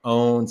like had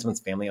owned, someone's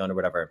family owned or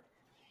whatever.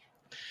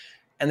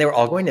 And they were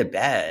all going to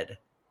bed,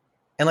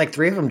 and like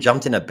 3 of them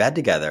jumped in a bed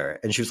together,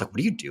 and she was like, "What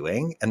are you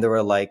doing?" And they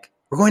were like,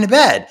 "We're going to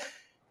bed."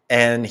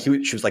 And she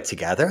was like,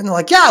 "Together?" And they're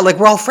like, "Yeah, like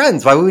we're all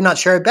friends. Why would we not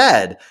share a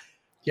bed?"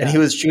 Yeah. And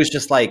she was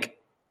just like,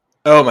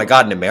 "Oh my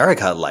God, in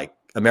America, like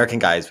American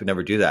guys would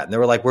never do that." And they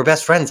were like, "We're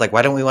best friends. Like,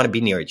 why don't we want to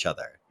be near each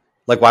other?"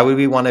 Like, why would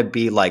we want to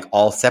be like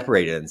all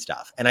separated and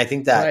stuff? And I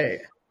think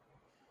that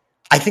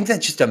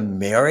just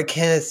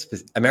America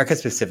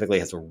specifically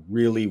has a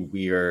really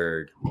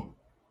weird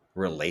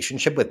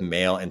relationship with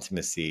male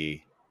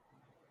intimacy.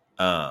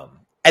 And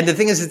the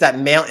thing is that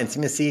male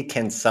intimacy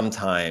can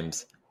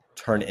sometimes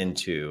turn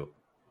into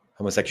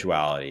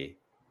homosexuality,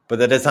 but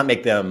that does not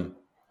make them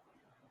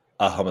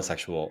a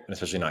homosexual, and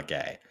especially not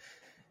gay,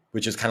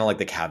 which is kind of like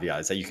the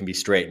caveat, is that you can be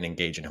straight and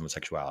engage in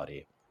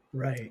homosexuality.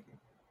 Right.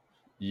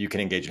 You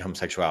can engage in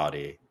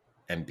homosexuality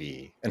and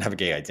have a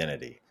gay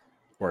identity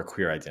or a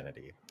queer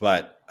identity.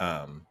 But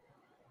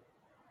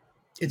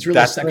it's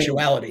really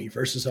sexuality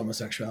versus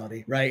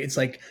homosexuality, right? It's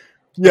like,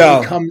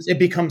 it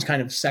becomes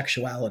kind of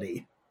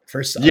sexuality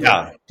for some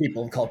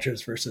people and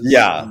cultures versus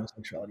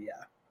homosexuality.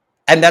 Yeah.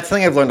 And that's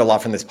something I've learned a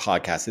lot from this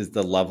podcast, is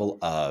the level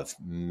of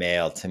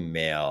male to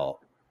male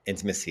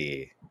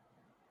intimacy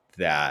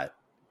that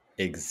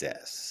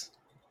exists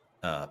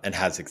and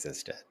has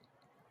existed,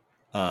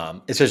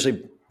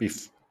 especially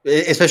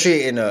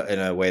in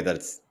a way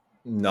that's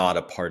not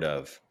a part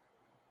of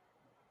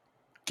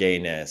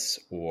gayness,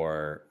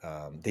 or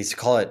they used to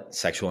call it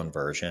sexual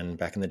inversion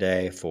back in the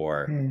day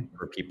for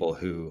people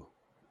who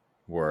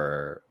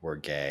were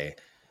gay.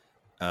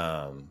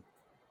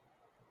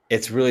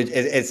 It's really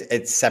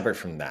it's separate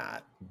from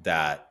that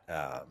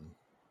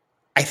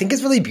I think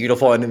is really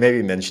beautiful, and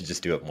maybe men should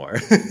just do it more.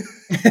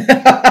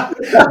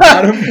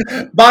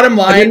 bottom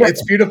line,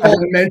 it's beautiful,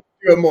 and men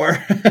should do it more.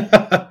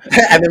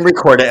 And then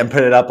record it and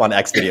put it up on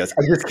X videos.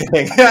 I'm just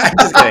kidding. I'm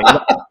just kidding.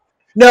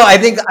 No, I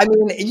mean,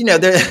 you know,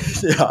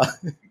 But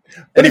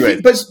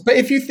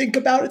if you think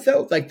about it,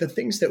 though, like the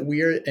things that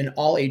we're in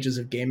all ages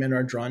of gay men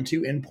are drawn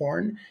to in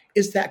porn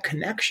is that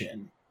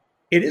connection.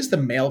 It is the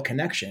male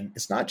connection.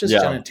 It's not just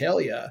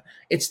genitalia.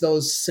 It's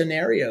those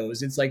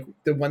scenarios. It's like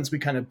the ones we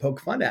kind of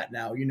poke fun at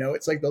now. You know,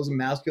 it's like those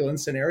masculine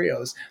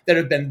scenarios that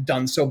have been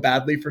done so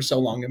badly for so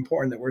long in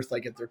porn that we're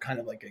like, they're kind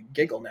of like a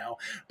giggle now.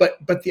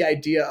 But the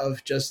idea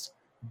of just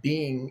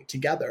being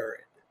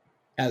together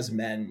as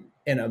men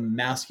in a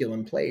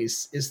masculine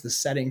place is the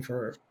setting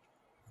for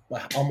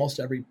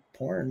almost every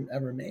porn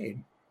ever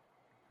made.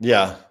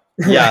 Yeah.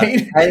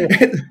 Right?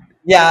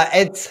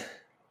 It's...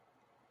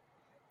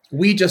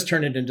 We just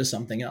turn it into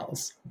something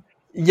else.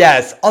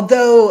 Yes.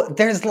 Although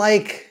there's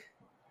like,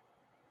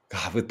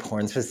 God, with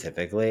porn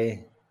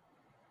specifically,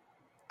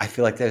 I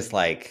feel like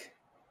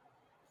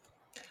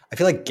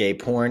gay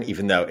porn,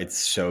 even though it's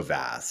so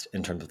vast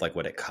in terms of like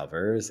what it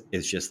covers,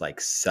 is just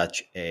like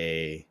such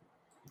a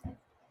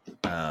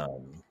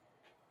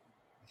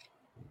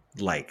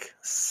like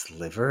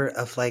sliver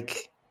of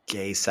like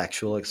gay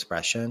sexual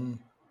expression.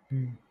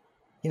 You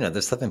know,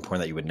 there's stuff in porn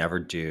that you would never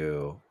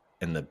do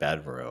in the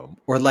bedroom,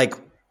 or like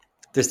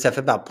there's stuff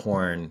about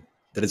porn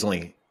that is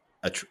only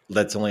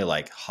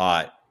like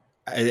hot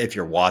if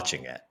you're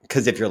watching it,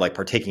 because if you're like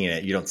partaking in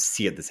it, you don't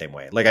see it the same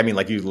way. Like, I mean,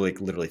 like you like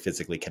literally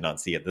physically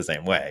cannot see it the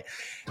same way.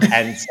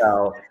 And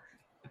so,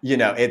 you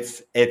know,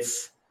 it's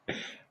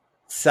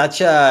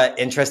such a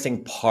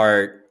interesting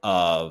part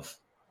of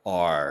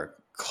our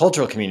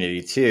cultural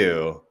community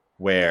too,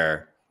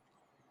 where,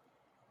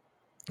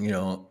 you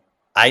know,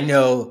 I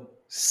know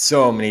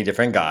so many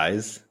different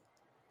guys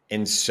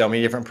in so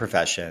many different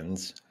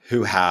professions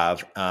who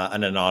have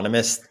an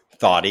anonymous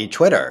thoughty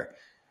Twitter,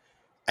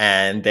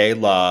 and they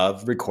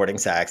love recording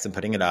sex and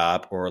putting it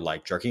up, or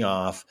like jerking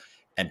off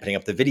and putting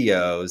up the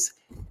videos.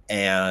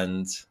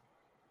 And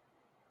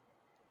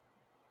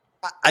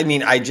I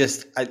mean, I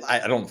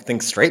don't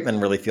think straight men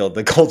really feel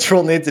the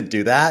cultural need to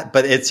do that,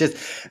 but it's just,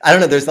 I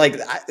don't know. There's like,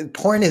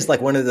 porn is like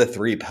one of the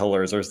 3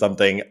 pillars or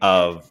something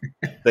of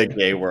the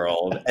gay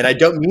world. And I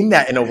don't mean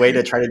that in a way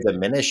to try to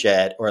diminish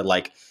it, or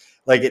like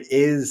it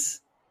is,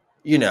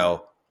 you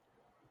know,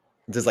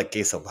 there's like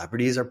gay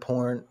celebrities or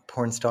porn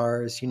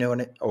stars, you know,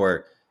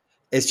 or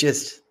it's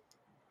just,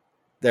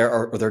 there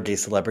are gay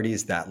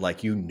celebrities that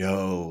like, you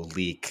know,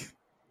 leak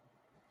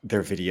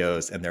their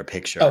videos and their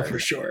pictures. Oh, for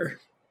sure.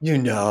 You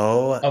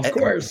know, of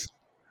course,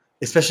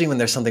 especially when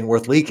there's something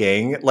worth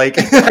leaking, like,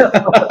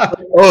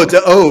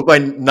 oh, my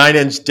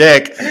 9-inch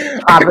dick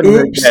happened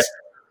to get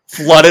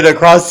flooded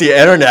across the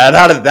internet.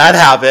 How did that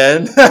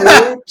happen?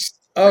 Oops.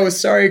 Oh,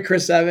 sorry,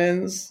 Chris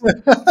Evans.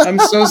 I'm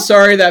so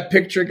sorry that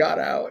picture got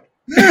out.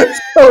 So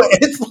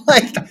it's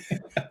like,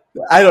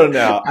 I don't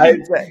know. I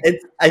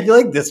feel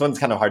like this one's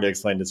kind of hard to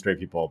explain to straight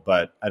people,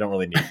 but I don't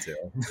really need to.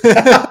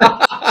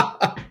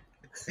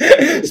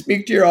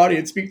 Speak to your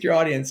audience.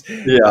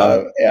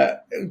 Yeah. A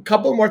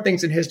couple more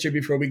things in history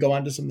before we go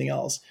on to something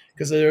else,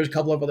 because there's a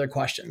couple of other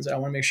questions I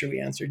want to make sure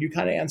we answered. You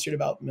kind of answered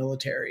about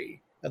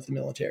military. That's the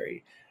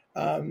military.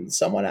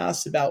 Someone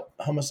asked about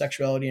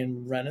homosexuality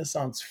in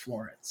Renaissance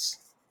Florence.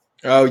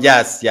 Oh,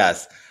 yes.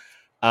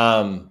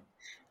 I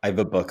have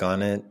a book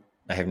on it.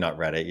 I have not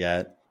read it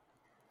yet.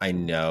 I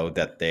know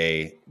that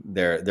there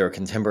are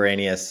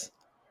contemporaneous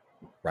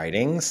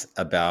writings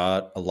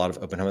about a lot of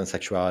open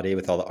homosexuality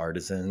with all the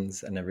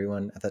artisans and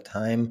everyone at that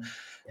time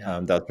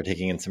that was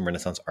partaking in some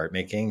Renaissance art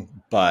making,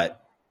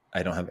 but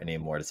I don't have any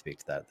more to speak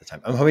to that at the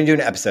time. I'm hoping to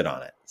do an episode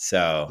on it.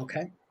 So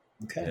okay.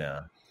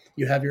 Yeah.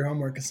 You have your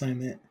homework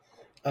assignment.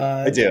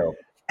 I do.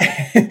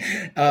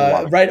 A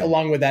lot of Right fun.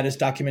 along with that is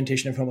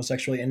documentation of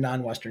homosexuality in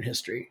non-Western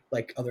history,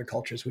 like other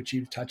cultures, which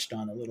you've touched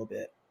on a little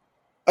bit.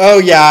 Oh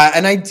yeah,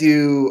 and I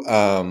do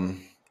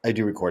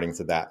recordings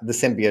of that. The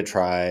Sambia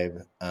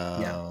tribe.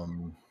 Yeah,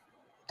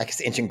 I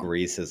guess ancient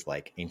Greece is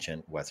like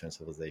ancient Western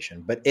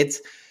civilization, but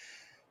it's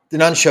the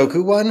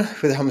Nanshoku one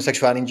with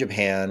homosexuality in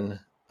Japan.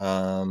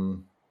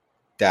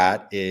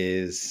 That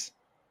is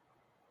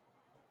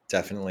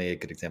definitely a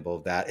good example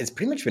of that. It's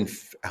pretty much been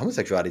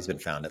homosexuality has been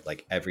found at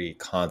like every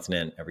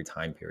continent, every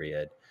time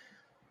period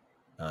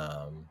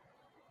um,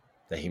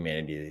 that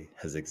humanity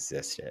has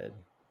existed.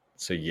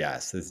 So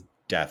yes, it's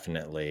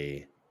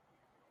definitely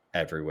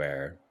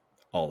everywhere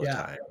all the yeah.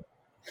 time.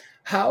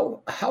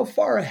 How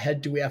far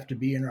ahead do we have to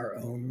be in our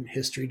own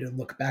history to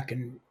look back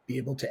and be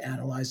able to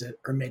analyze it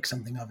or make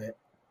something of it?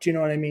 Do you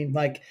know what I mean?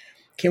 Like,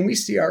 can we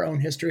see our own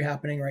history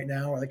happening right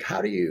now? Or like,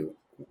 how do you?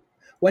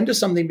 When does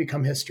something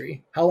become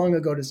history? How long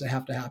ago does it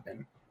have to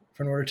happen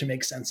in order to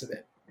make sense of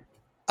it?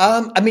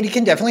 I mean, it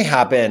can definitely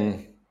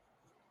happen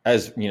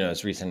as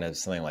as recent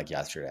as something like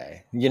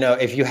yesterday.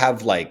 If you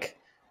have like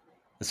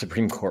the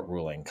Supreme Court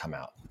ruling come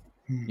out,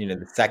 Hmm.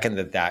 the second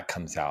that that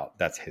comes out,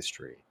 that's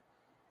history.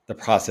 The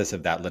process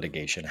of that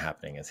litigation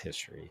happening is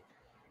history.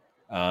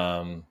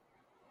 Um,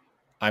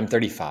 I'm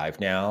 35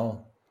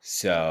 now,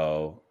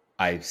 so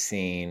I've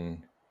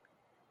seen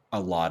a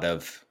lot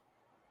of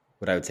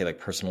what I would say like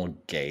personal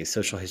gay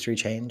social history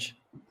change.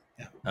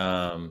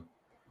 Yeah. Um,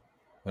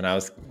 when I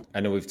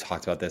know we've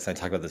talked about this. I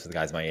talk about this with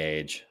guys my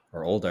age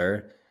or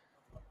older.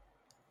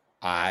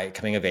 I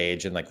coming of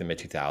age in like the mid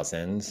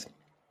 2000s,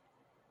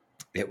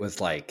 it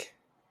was like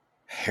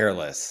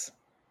hairless,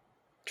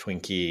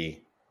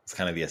 twinkie. It's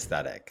kind of the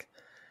aesthetic,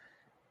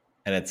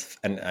 and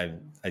I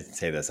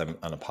say this. I'm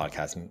on a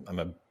podcast. I'm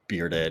a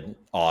bearded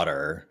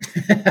otter,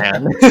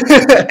 and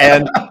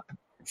and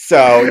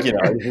so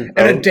And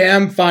a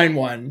damn fine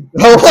one,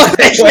 oh, by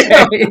thank the way.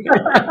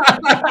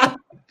 you.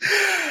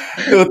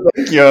 Oh,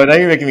 thank you. Now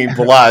you're making me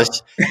blush.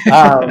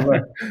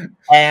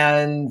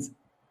 And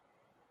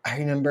I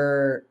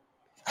remember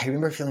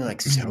feeling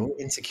like so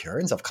insecure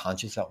and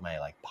self-conscious about my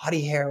like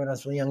body hair when I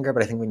was really younger.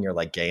 But I think when you're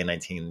like gay and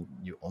 19,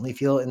 you only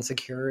feel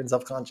insecure and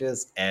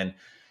self-conscious. And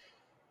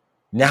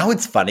now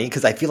it's funny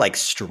because I feel like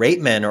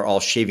straight men are all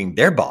shaving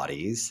their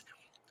bodies,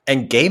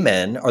 and gay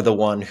men are the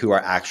one who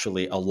are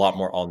actually a lot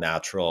more all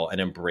natural and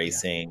Yeah.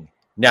 embracing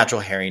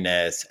natural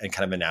hairiness and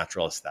kind of a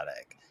natural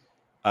aesthetic.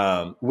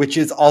 Which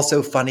is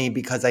also funny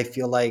because I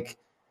feel like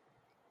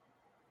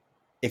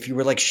if you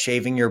were like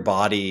shaving your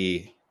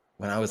body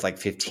when I was like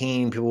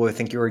 15, people would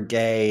think you were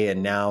gay.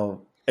 And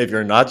now if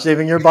you're not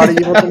shaving your body,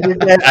 people think you're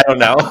gay. I don't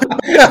know.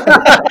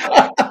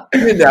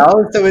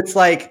 So it's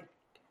like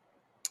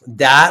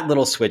that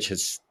little switch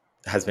has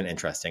been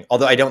interesting.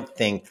 Although I don't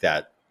think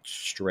that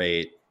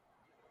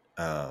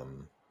I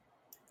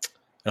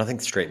don't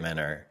think straight men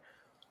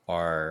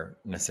are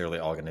necessarily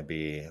all going to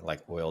be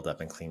like oiled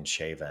up and clean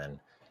shaven,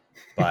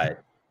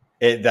 but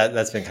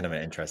that's been kind of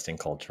an interesting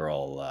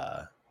cultural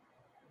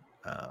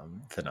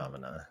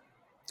phenomena.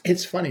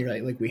 It's funny,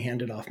 right? Like we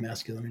handed off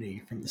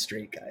masculinity from the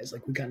straight guys.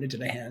 Like we kind of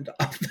did a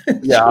handoff.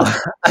 Yeah,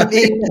 I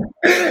mean,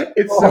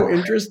 It's so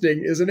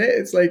interesting, isn't it?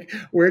 It's like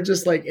we're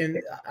just like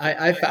in.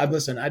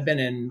 Listen. I've been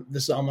in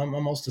this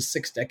almost to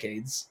 6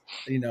 decades.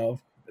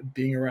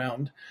 Being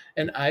around,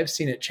 and I've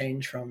seen it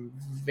change from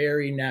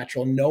very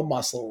natural, no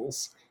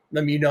muscles. I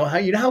mean, you know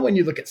how when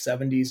you look at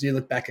 70s, you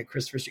look back at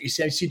Christopher Street, you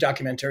see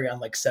documentary on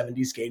like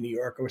 70s gay New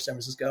York or San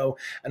Francisco,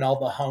 and all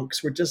the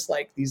hunks were just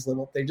like these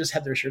little. They just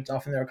had their shirts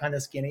off and they were kind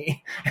of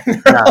skinny.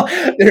 And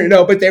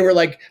yeah, but they were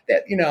like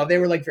that. They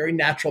were like very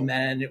natural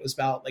men. It was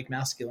about like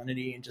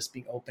masculinity and just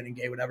being open and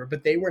gay, whatever.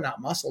 But they were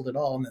not muscled at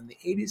all. And then the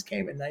 80s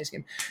came and 90s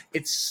came.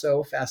 It's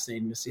so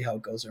fascinating to see how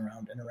it goes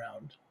around and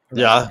around.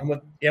 yeah.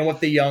 And what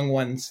the young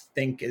ones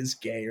think is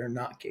gay or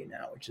not gay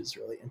now, which is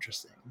really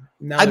interesting.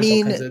 Now I there's all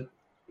mean, kinds of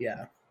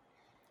yeah.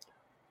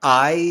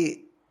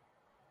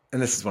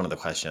 and this is one of the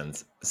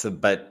questions.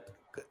 But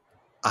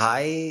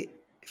I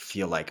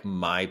feel like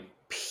my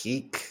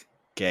peak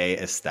gay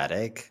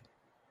aesthetic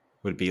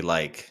would be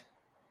like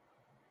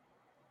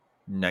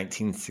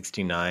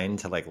 1969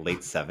 to like late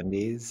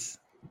 70s.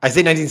 I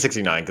say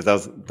 1969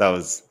 because that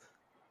was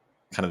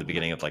kind of the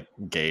beginning of like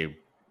gay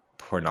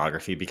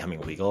pornography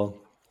becoming legal.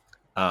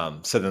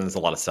 So then there's a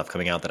lot of stuff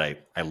coming out that I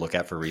look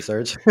at for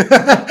research. And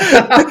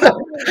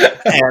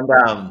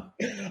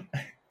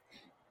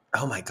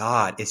oh my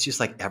God, it's just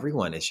like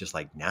everyone is just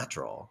like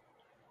natural.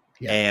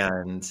 Yeah.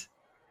 And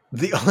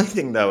the only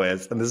thing though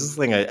is, and this is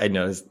the thing I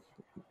noticed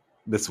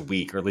this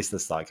week, or at least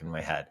this thought came in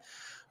my head.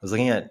 I was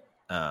looking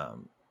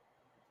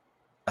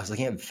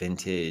at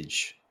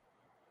vintage.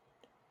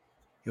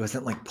 It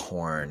wasn't like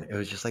porn. It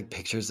was just like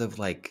pictures of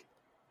like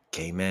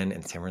gay men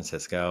in San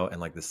Francisco in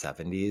like the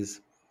 70s.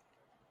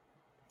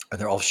 And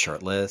they're all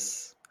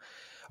shirtless.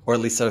 Or at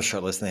least they're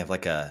shirtless and they have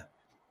like a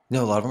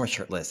No, a lot of them are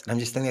shirtless. And I'm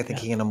just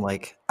thinking, and I'm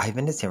like, I've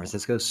been to San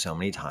Francisco so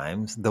many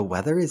times. The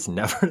weather is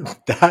never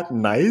that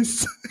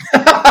nice.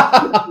 Like,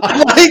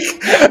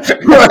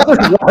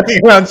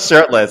 walking around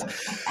shirtless.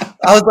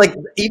 I was like,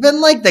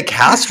 even like the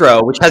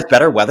Castro, which has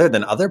better weather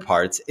than other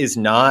parts, is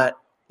not,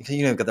 got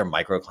their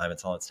microclimates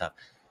and all that stuff.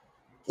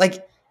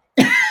 Like,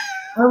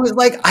 I was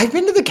like, I've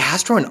been to the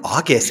Castro in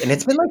August and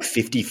it's been like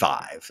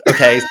 55.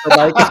 Okay. So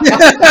like,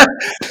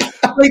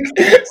 like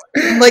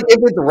if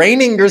it's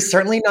raining, you're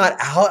certainly not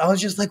out. I was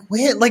just like,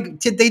 wait, like,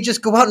 did they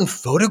just go out and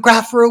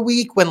photograph for a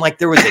week when like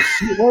there was a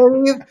heat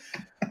wave?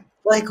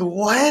 Like,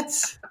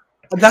 what?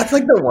 That's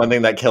like the one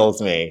thing that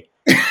kills me.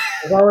 I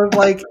was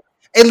like,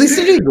 at least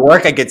in New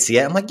York, I could see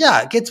it. I'm like,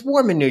 yeah, it gets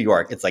warm in New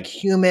York. It's like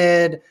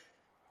humid.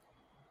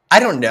 I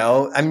don't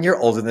know. I mean, you're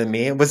older than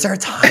me. Was there a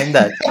time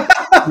that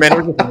men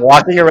were just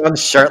walking around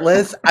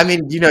shirtless? I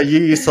mean, you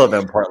used to live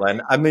in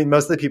Portland. I mean,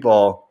 most of the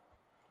people.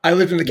 I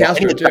lived in the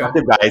Castro too.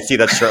 The guy I see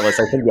that's shirtless,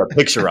 I send you a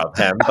picture of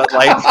him. But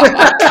like,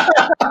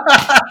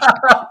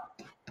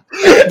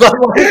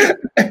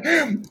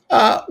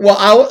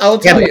 well, I'll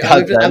tell you,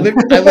 I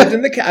lived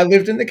in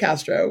the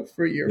Castro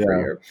for a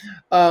year.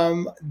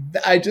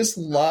 I just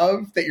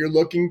love that you're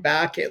looking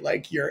back at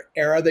like your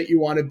era that you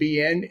want to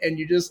be in, and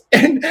you just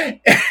and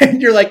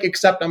you're like,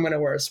 except I'm going to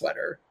wear a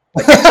sweater.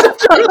 I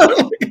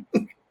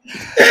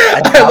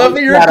love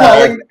that you're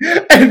calling,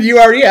 and you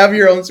already have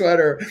your own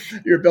sweater,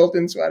 your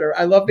built-in sweater.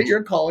 I love that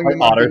you're calling them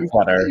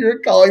sweater. You're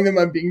calling them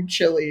on being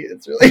chilly.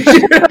 It's really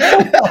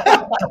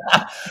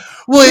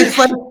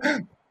well,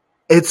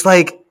 it's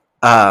like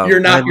you're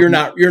not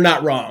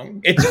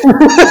wrong. It's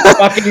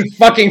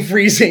fucking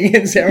freezing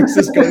in San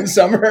Francisco in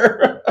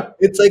summer.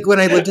 It's like when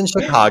I lived in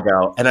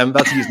Chicago, and I'm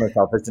about to use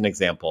myself as an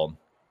example.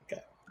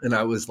 Okay. And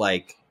I was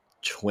like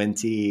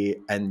 20,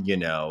 and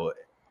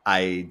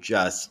I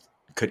just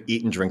could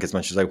eat and drink as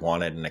much as I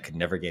wanted, and I could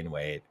never gain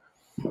weight.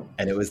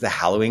 And it was the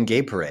Halloween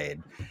gay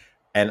parade,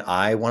 and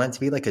I wanted to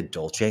be like a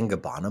Dolce &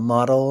 Gabbana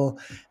model,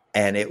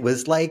 and it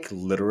was like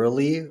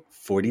literally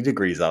 40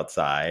 degrees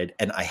outside,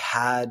 and I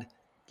had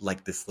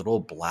like this little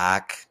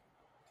black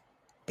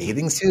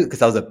bathing suit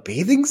because I was a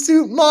bathing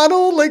suit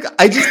model. Like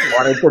I just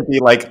wanted to be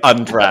like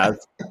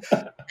undressed,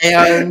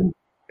 and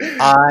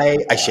I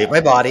shaved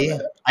my body.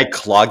 I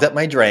clogged up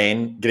my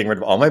drain, getting rid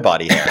of all my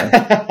body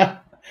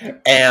hair,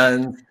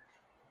 and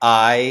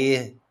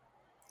I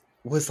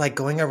was like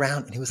going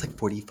around, and it was like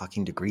 40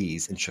 fucking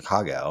degrees in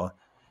Chicago.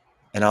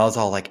 And I was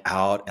all like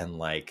out and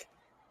like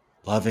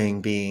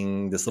loving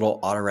being this little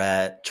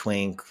autorette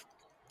twink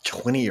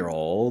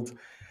 20-year-old.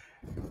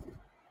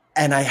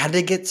 And I had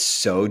to get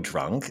so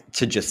drunk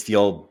to just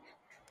feel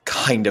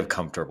kind of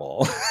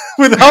comfortable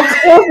with how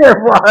cold it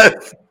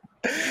was.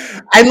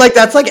 And like,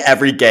 that's like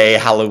every gay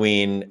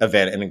Halloween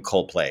event in a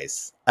cold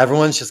place.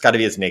 Everyone's just got to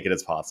be as naked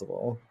as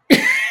possible.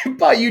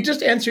 But you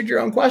just answered your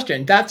own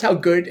question. That's how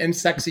good and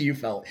sexy you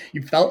felt.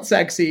 You felt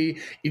sexy.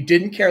 You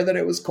didn't care that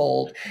it was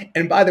cold.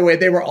 And by the way,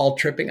 they were all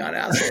tripping on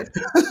acid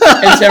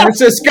in San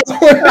Francisco.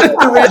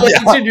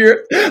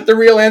 The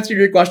real answer to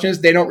your question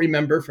is they don't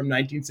remember from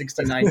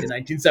 1969 to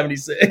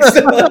 1976.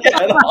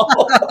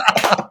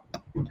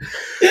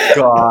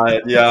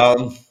 God, yeah.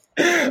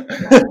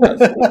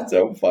 That's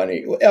so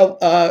funny.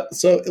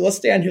 So let's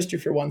stay on history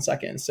for 1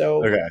 second.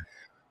 So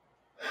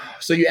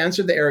you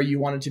answered the era you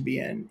wanted to be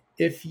in.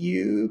 If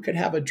you could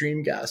have a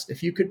dream guest,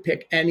 if you could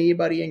pick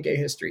anybody in gay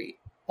history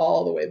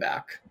all the way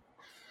back,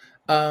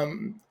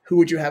 who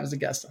would you have as a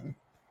guest on?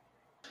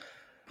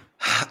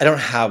 I don't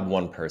have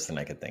one person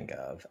I could think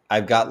of.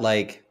 I've got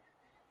like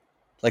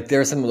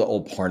there are some of the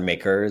old porn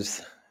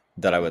makers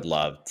that I would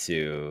love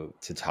to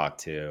talk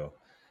to.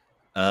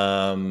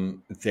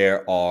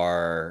 There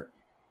are,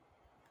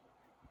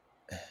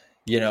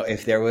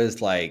 if there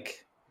was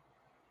like,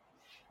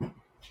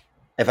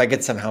 if I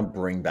could somehow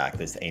bring back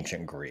this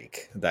ancient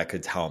Greek that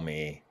could tell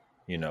me,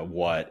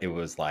 what it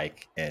was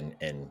like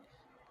in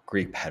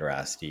Greek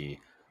pederasty,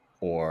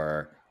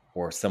 or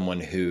someone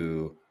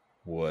who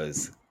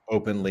was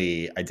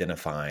openly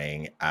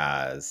identifying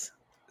as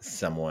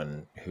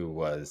someone who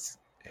was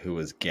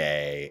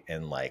gay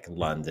in like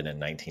London in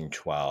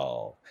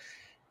 1912.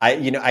 I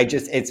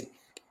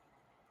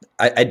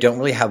don't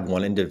really have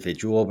one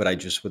individual, but I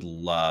just would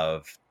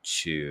love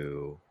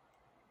to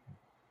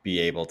be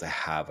able to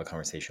have a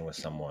conversation with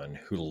someone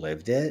who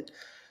lived it,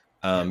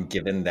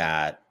 given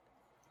that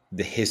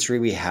the history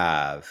we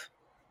have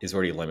is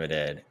already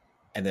limited,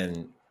 and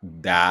then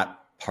that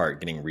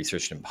part getting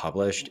researched and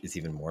published is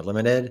even more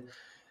limited.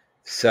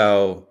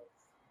 So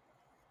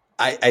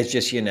I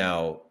just,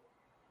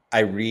 I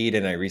read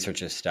and I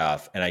research this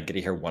stuff, and I get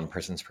to hear one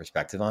person's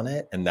perspective on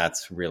it, and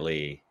that's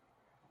really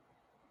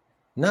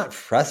not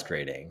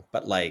frustrating,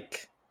 but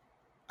like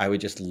I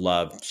would just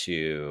love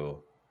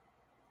to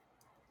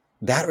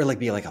that really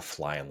be like a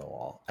fly on the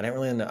wall. I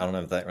don't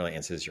know if that really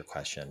answers your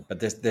question, but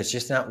there's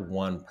just not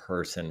one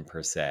person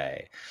per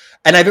se.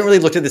 And I haven't really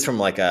looked at this from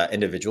like a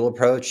individual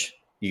approach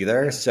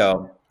either.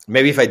 So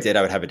maybe if I did,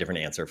 I would have a different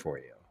answer for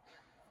you.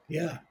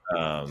 Yeah.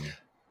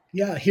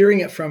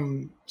 Hearing it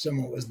from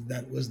someone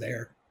that was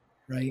there,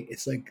 right?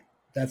 It's like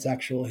That's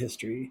actual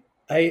history.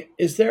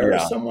 Is there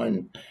Yeah.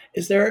 someone,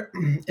 is there,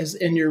 is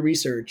in your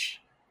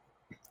research,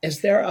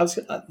 is there,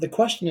 the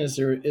question is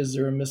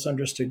there a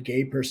misunderstood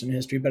gay person in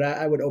history? But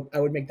I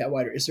would make that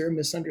wider. Is there a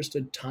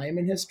misunderstood time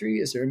in history?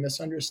 Is there a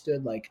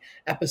misunderstood like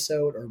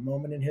episode or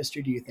moment in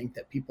history? Do you think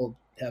that people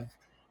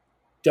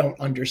don't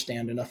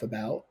understand enough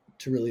about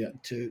to really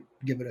to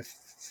give it a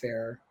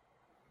fair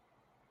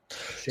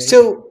shake?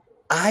 So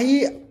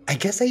I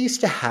guess I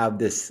used to have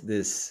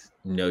this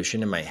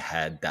notion in my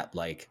head that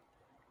like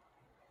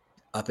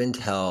up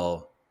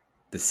until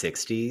the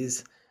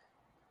 60s,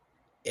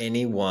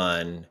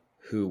 anyone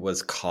who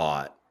was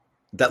caught,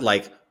 that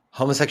like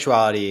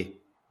homosexuality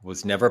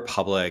was never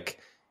public,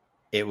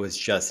 it was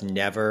just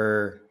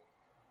never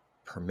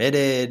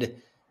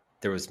permitted,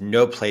 there was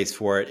no place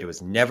for it, it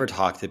was never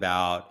talked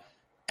about,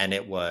 and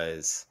it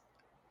was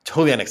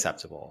totally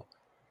unacceptable.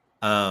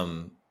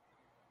 Um,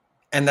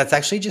 and that's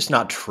actually just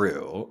not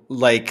true.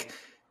 Like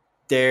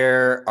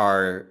there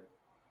are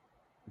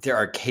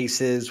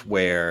cases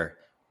where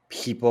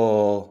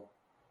people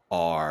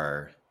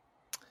are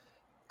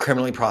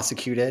criminally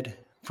prosecuted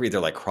for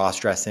either like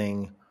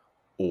cross-dressing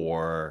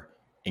or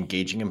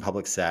engaging in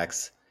public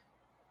sex,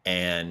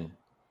 and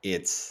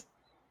it's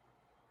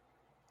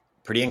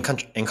pretty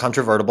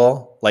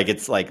incontrovertible, like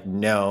it's like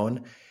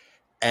known.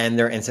 And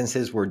there are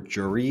instances where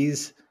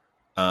juries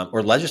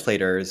or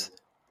legislators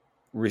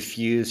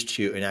refuse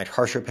to enact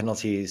harsher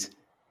penalties,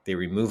 they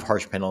remove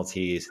harsh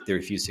penalties, they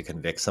refuse to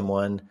convict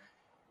someone.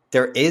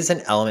 There is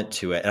an element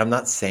to it, and I'm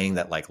not saying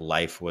that like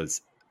life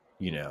was,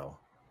 you know,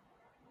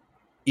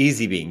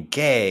 easy being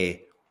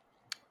gay,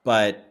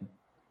 but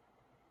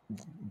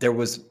there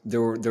was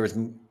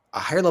a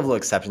higher level of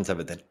acceptance of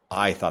it than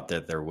I thought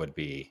that there would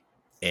be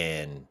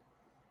in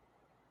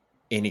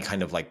any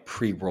kind of like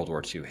pre-World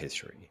War II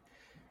history.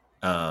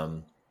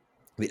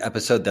 The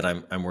episode that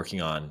I'm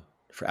working on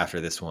for after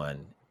this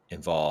one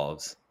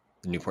involves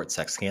the Newport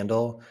sex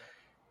scandal,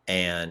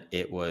 and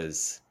it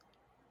was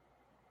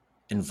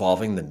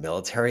involving the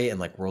military in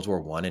like World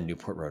War I in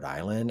Newport, Rhode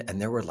Island. And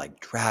there were like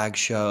drag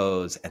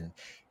shows, and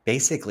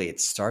basically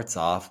it starts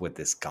off with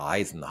this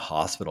guy's in the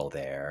hospital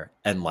there,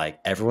 and like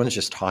everyone's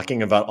just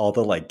talking about all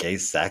the like gay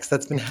sex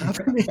that's been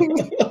happening.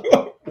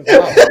 Wow.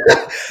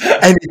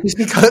 And it just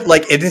becomes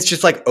like it is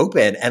just like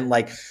open, and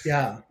like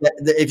Yeah.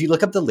 if you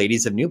look up the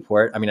ladies of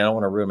Newport, I mean, I don't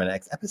want to ruin my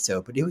next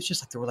episode, but it was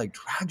just like there were like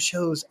drag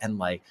shows, and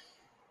like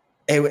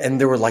and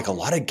there were like a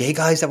lot of gay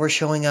guys that were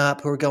showing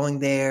up who were going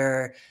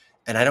there.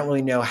 And I don't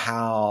really know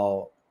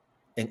how,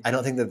 and I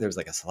don't think that there's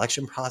like a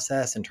selection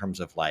process in terms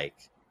of like,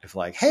 if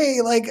like,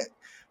 hey, like,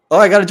 oh,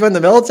 I got to join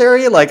the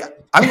military. Like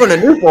I'm going to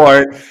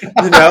Newport,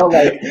 you know,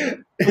 like,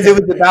 because it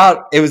was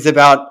about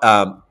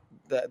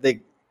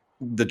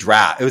the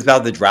draft. It was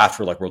about the draft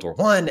for like World War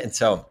I. And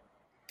so,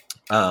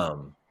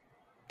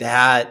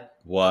 that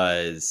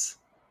was,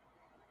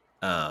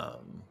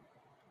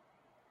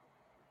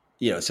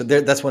 you know, so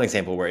that's one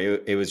example where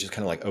it was just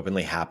kind of like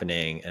openly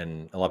happening,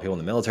 and a lot of people in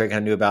the military kind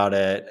of knew about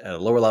it at a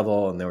lower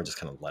level, and they were just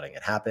kind of letting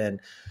it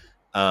happen.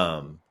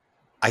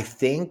 I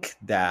think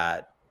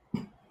that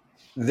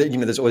you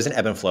know, there's always an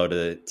ebb and flow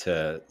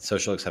to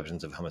social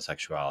acceptance of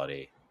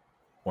homosexuality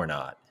or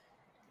not.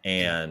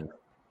 And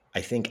I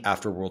think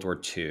after World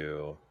War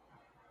II,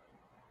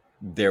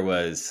 there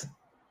was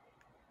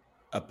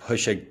a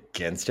push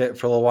against it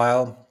for a little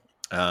while.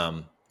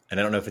 And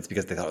I don't know if it's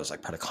because they thought it was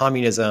like part of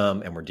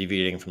communism and we're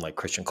deviating from like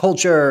Christian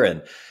culture.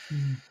 And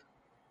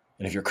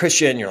if you're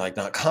Christian, you're like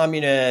not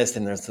communist.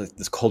 And there's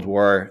this Cold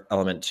War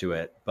element to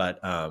it. But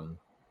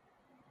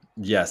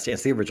yes, to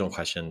answer the original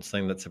question,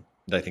 something that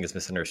I think is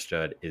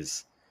misunderstood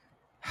is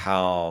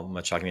how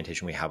much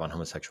documentation we have on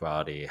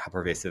homosexuality, how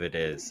pervasive it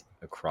is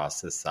across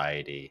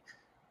society,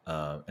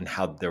 and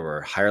how there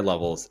were higher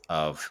levels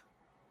of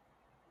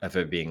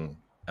it being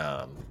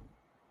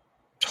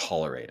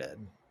tolerated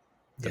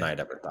than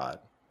I'd ever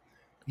thought.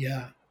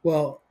 Yeah.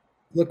 Well,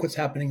 look what's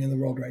happening in the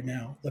world right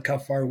now. Look how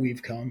far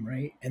we've come,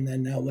 right? And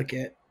then now look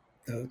at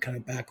the kind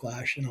of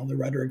backlash and all the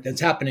rhetoric that's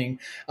happening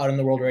out in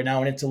the world right now.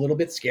 And it's a little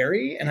bit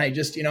scary. And I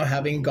just, you know,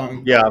 having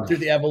gone through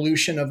the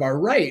evolution of our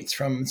rights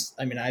from,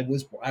 I mean, I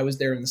was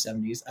there in the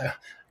 70s. I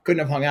couldn't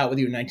have hung out with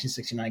you in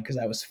 1969 because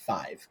I was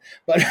 5.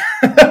 But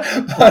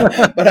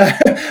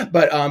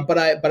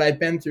but I've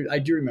been through. I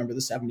do remember the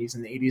 70s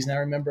and the 80s, and I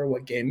remember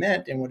what gay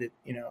meant and what it,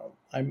 you know,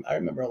 I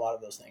remember a lot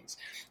of those things.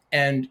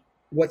 And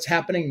what's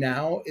happening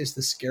now is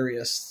the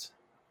scariest,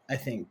 I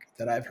think,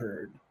 that I've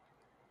heard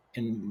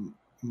in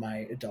my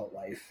adult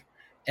life.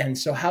 And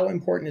so how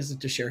important is it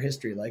to share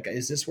history? Like,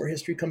 is this where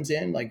history comes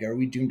in? Like, are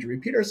we doomed to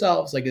repeat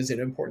ourselves? Like, is it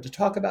important to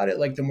talk about it?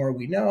 Like, the more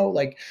we know,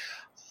 like,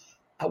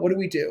 what do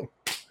we do?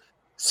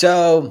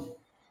 So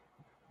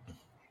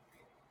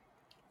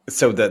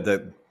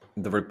the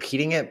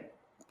repeating it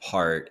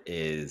part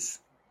is,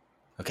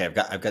 okay,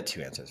 I've got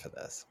 2 answers for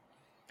this.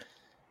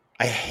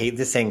 I hate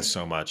this saying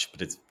so much,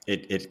 but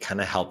it kind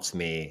of helps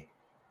me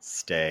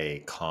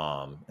stay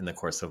calm in the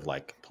course of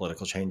like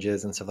political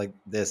changes and stuff like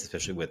this,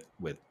 especially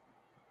with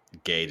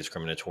gay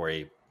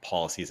discriminatory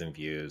policies and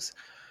views.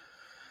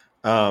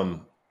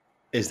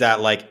 Is that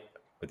like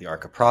with the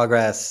arc of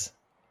progress,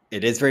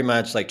 it is very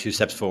much like 2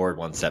 steps forward,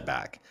 1 step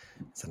back.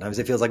 Sometimes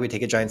it feels like we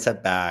take a giant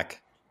step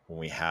back when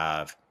we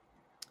have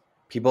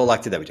people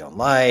elected that we don't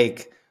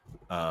like,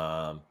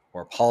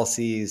 or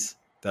policies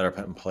that are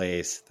put in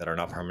place that are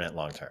not permanent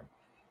long term.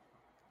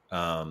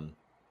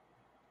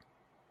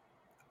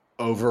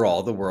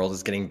 Overall, the world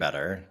is getting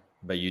better,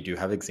 but you do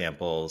have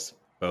examples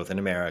both in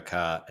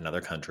America and other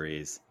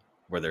countries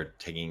where they're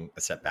taking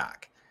a step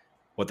back.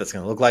 What that's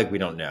going to look like, we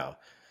don't know.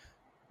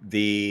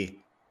 The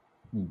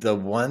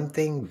one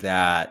thing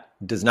that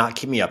does not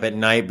keep me up at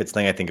night, but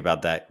something I think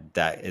about that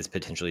is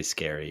potentially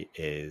scary,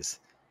 is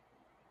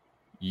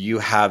you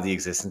have the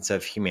existence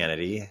of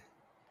humanity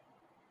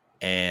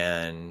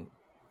and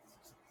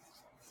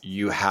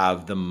you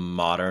have the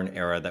modern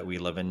era that we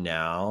live in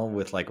now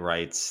with like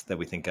rights that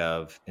we think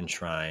of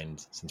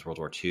enshrined since World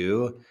War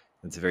II.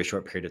 It's a very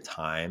short period of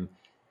time.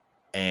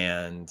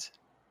 And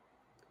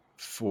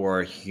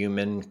for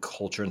human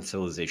culture and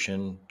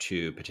civilization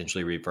to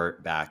potentially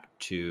revert back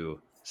to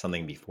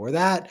something before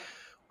that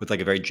with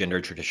like a very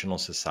gender traditional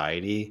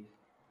society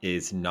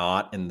is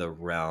not in the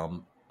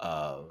realm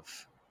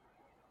of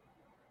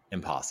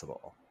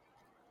impossible.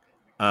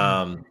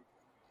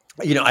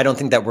 You know, I don't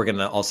think that we're going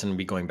to all of a sudden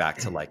be going back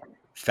to like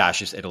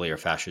fascist Italy or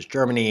fascist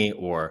Germany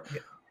or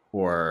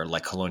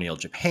like colonial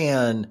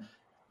Japan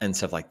and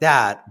stuff like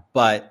that.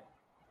 But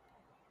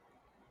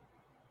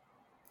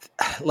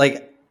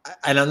like,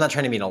 and I'm not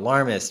trying to be an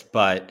alarmist,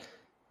 but,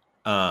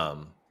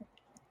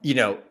 you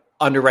know,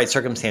 under right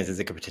circumstances,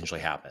 it could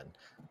potentially happen,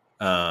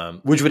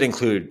 which would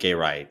include gay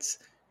rights.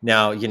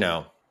 Now, you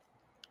know,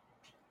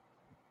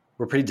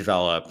 we're pretty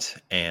developed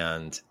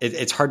and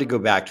it's hard to go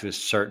back to a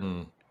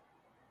certain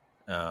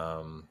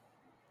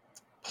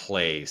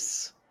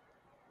place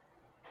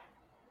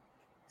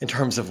in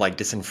terms of like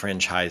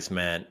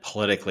disenfranchisement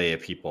politically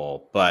of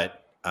people.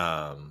 But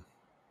I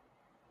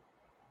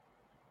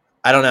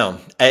don't know.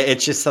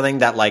 It's just something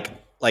that like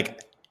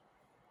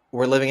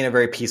we're living in a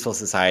very peaceful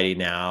society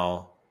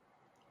now,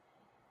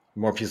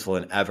 more peaceful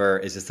than ever.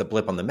 Is this a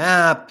blip on the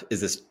map? Is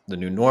this the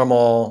new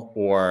normal?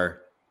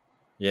 Or,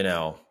 you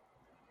know,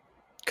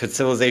 could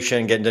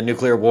civilization get into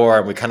nuclear war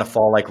and we kind of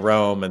fall like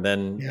Rome and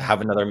then have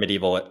another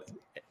medieval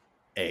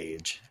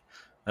age?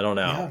 I don't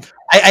know.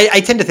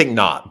 I tend to think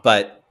not,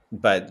 but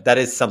that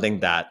is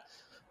something that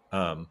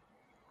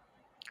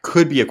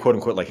could be a quote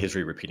unquote like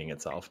history repeating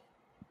itself.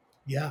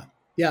 Yeah.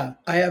 Yeah.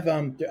 I have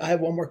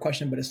one more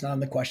question, but it's not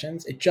on the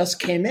questions. It just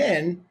came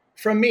in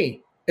from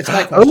me. It's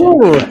my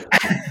question.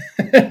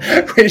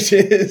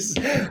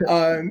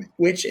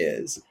 which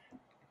is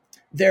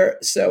there.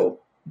 So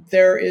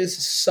there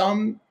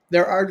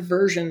are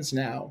versions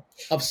now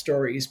of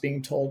stories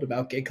being told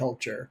about gay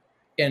culture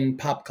in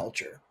pop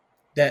culture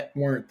that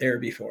weren't there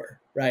before,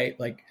 right?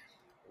 Like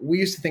we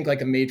used to think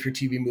like a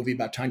made-for-TV movie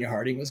about Tanya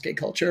Harding was gay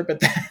culture, but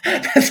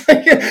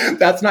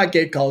that's not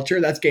gay culture.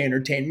 That's gay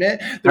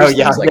entertainment. There's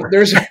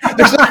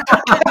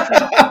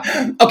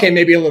okay,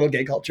 maybe a little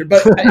gay culture,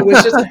 but it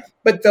was just.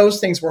 But those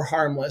things were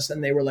harmless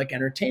and they were like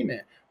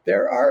entertainment.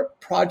 There are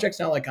projects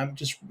now, like I'm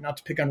just not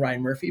to pick on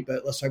Ryan Murphy,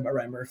 but let's talk about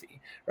Ryan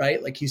Murphy,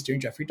 right? Like he's doing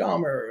Jeffrey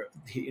Dahmer.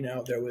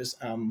 There was.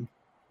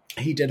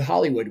 He did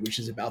Hollywood, which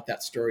is about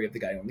that story of the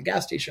guy who owned the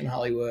gas station in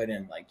Hollywood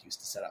and like used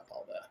to set up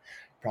all the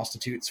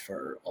prostitutes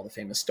for all the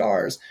famous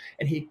stars.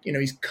 And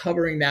he's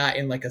covering that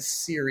in like a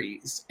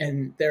series.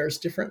 And there's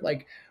different,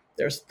 like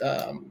there's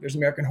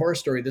American Horror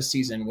Story this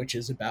season, which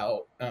is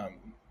about,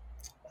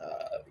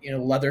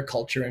 leather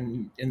culture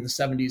in the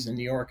 70s in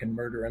New York and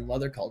murder and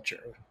leather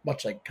culture,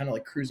 much like kind of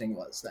like Cruising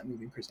was, that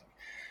movie Cruising.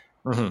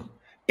 Mm-hmm.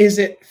 Is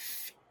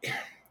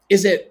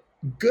it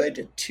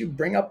good to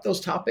bring up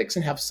those topics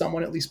and have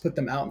someone at least put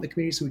them out in the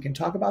community so we can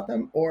talk about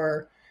them?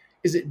 Or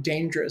is it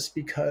dangerous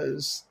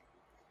because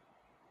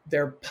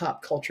they're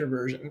pop culture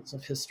versions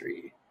of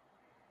history?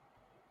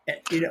 And,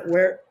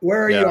 where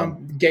are you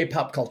on gay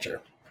pop culture?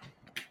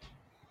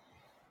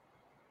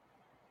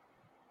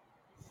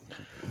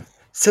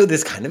 So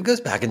this kind of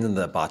goes back into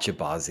the Bachi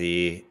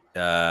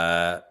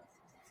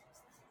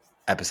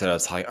episode I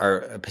was talking, or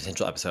a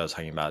potential episode I was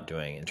talking about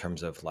doing, in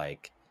terms of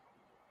like,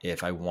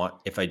 if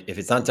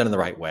it's not done in the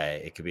right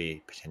way, it could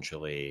be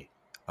potentially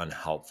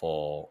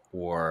unhelpful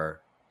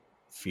or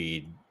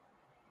feed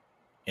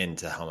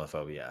into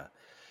homophobia.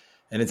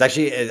 And it's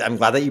actually, I'm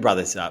glad that you brought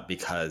this up,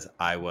 because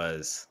I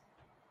was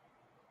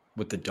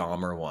with the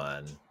Dahmer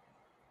one.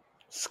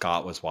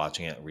 Scott was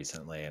watching it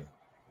recently and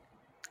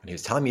he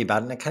was telling me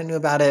about it, and I kind of knew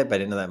about it, but I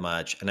didn't know that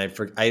much. And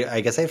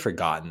I guess I'd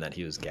forgotten that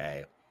he was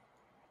gay.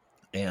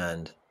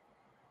 And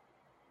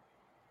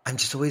I'm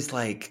just always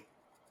like,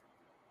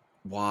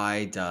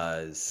 why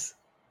does,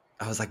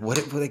 I was like, what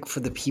if, like, for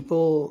the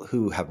people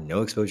who have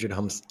no exposure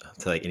to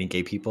like any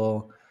gay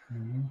people,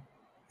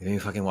 maybe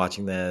fucking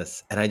watching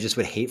this, and I just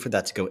would hate for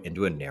that to go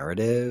into a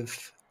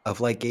narrative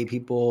of like gay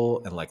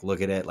people and like look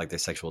at it like they're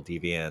sexual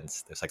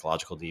deviants, they're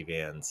psychological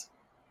deviants.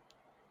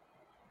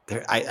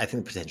 I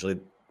think potentially,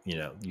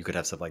 you could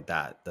have stuff like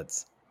that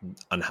that's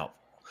unhelpful.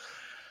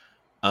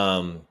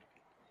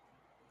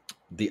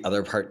 The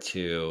other part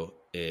too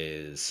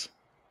is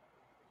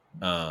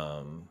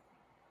um,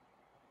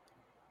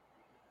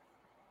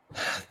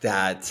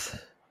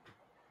 that,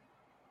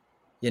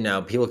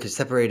 people could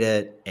separate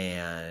it,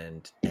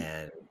 and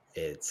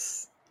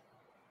it's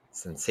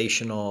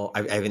sensational.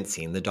 I haven't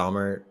seen the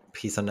Dahmer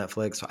piece on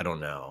Netflix, so I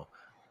don't know.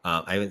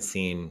 I haven't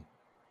seen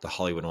the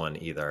Hollywood one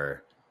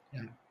either.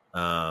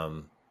 Yeah.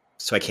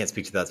 So I can't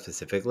speak to that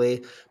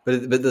specifically,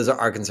 but those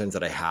are concerns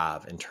that I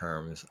have in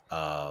terms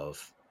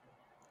of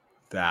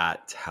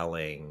that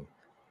telling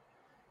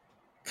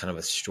kind of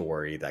a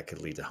story that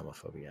could lead to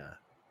homophobia.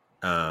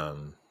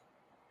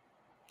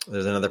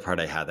 There's another part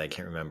I had that I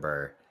can't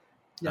remember,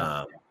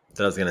 Yeah.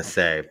 that I was gonna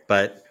say,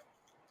 but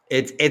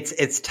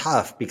it's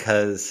tough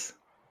because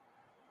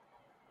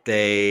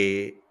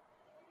it's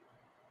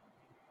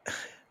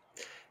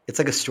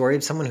like a story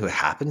of someone who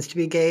happens to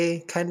be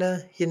gay, kind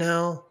of,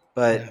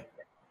 but Yeah.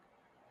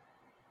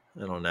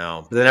 I don't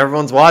know. But then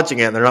everyone's watching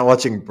it and they're not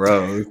watching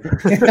Bros.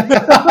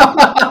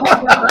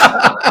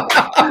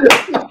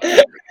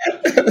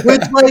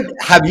 Which, like,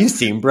 have you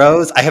seen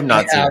Bros? I have I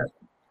not seen have. it.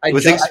 I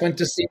Was it? just went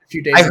to see it a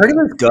few I days heard it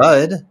ago. was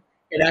good.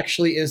 It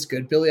actually is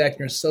good. Billy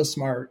Eichner is so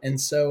smart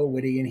and so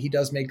witty, and he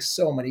does make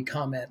so many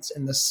comments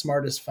in the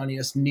smartest,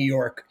 funniest New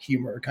York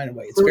humor kind of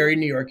way. It's very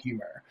New York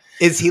humor.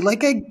 Is he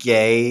like a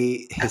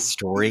gay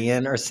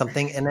historian or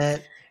something in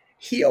it?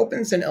 He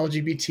opens an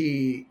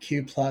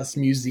LGBTQ plus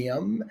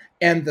museum,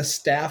 and the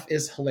staff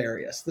is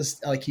hilarious.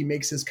 This, like, he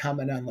makes his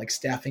comment on like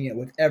staffing it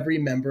with every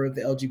member of the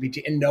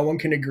LGBT, and no one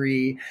can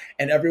agree,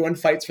 and everyone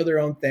fights for their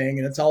own thing,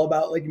 and it's all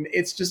about like,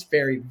 it's just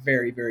very,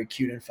 very, very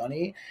cute and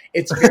funny.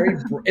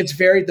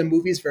 The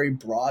movie is very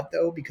broad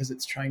though, because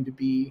it's trying to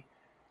be,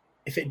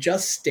 if it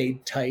just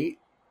stayed tight,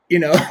 you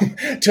know,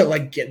 to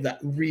like get that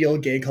real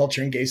gay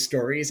culture and gay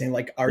stories and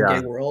like our Yeah.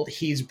 gay world,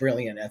 he's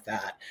brilliant at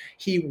that.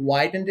 He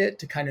widened it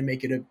to kind of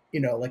make it a,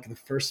 like the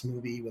first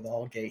movie with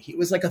all gay. He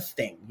was like a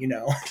thing,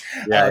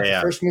 The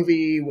first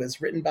movie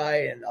was written by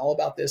and all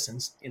about this, and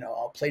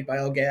all played by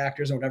all gay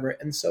actors and whatever.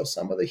 And so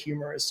some of the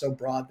humor is so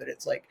broad that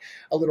it's like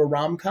a little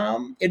rom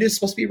com. It is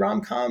supposed to be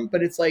rom com,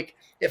 but it's like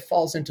it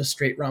falls into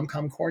straight rom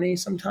com corny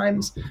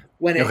sometimes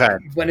when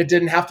it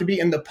didn't have to be.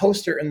 And the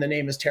poster and the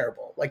name is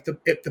terrible. Like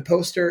if the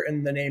poster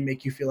and the name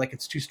make you feel like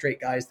it's two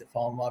straight guys that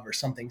fall in love or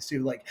something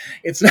too. Like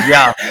it's not.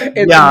 Yeah,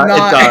 It's yeah,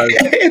 not, it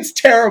does. It's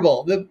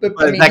terrible.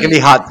 That can be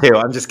hot too.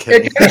 I'm just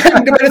kidding.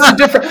 But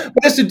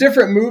it's a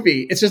different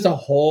movie. It's just a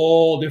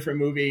whole different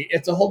movie.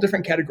 It's a whole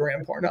different category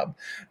on Pornhub.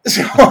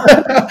 So,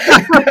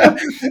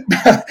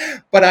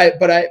 but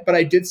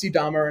I did see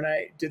Dahmer, and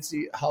I did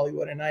see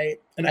Hollywood, and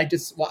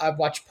I've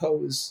watched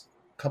Pose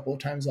a couple of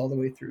times all the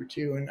way through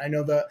too. And I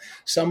know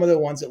some of the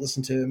ones that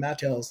listen to Matt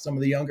Tales, some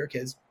of the younger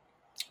kids,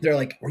 they're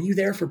like, "Were you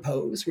there for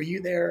Pose? Were you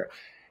there?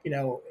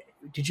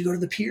 Did you go to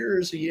the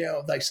piers?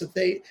 Like, so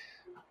they."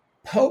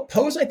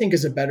 Pose, I think,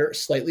 is a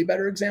slightly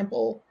better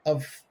example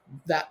of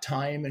that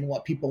time and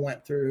what people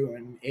went through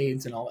and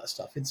AIDS and all that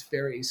stuff. It's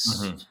very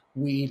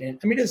sweet, and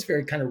I mean, it's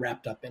very kind of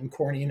wrapped up and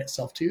corny in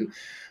itself too.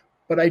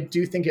 But I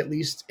do think at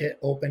least it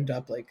opened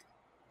up, like,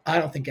 I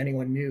don't think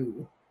anyone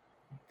knew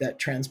that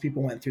trans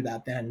people went through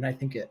that then, and I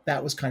think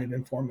that was kind of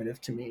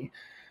informative to me.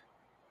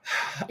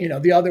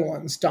 The other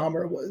ones,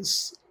 Dahmer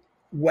was,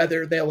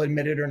 whether they'll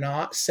admit it or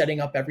not,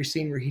 setting up every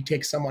scene where he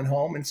takes someone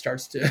home and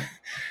starts to,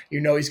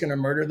 he's going to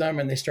murder them,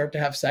 and they start to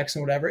have sex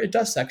and whatever. It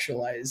does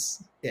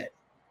sexualize it.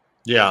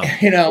 Yeah.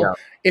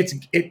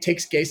 It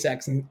takes gay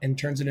sex and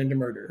turns it into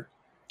murder.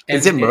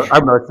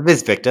 Are most of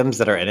his victims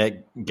that are in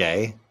it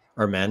gay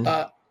or men?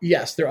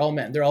 Yes, they're all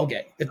men. They're all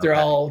gay. If they're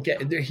all gay,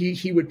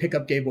 he would pick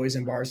up gay boys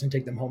in bars and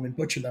take them home and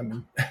butcher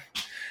them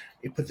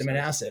and put them in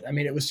acid. I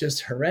mean, it was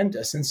just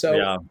horrendous. And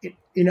so,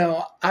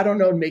 I don't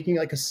know, making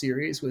like a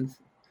series with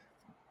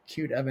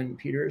cute Evan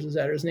Peters, is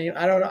that his name?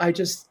 I don't know.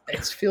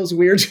 It feels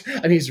weird.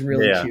 I mean, he's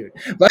really cute,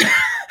 but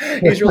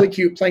he's really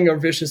cute playing a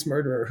vicious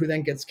murderer who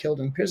then gets killed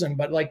in prison.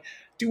 But like,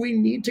 do we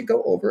need to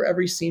go over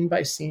every scene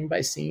by scene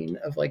by scene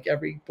of like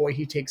every boy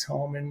he takes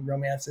home and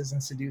romances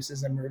and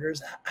seduces and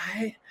murders?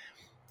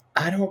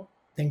 I don't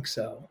think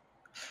so.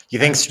 You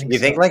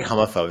think like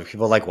homophobic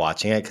people like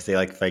watching it because they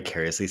like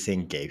vicariously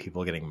seeing gay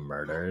people getting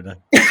murdered?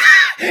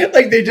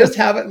 Like they just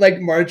have it, like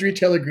Marjorie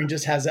Taylor Greene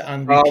just has it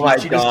on repeat. Oh my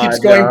She God,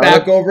 just keeps going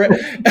back over it.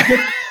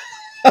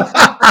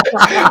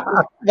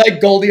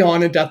 Like Goldie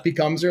Hawn in Death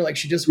Becomes Her. Like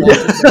she just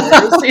watches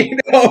the scene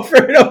over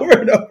and over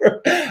and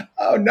over.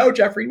 Oh no,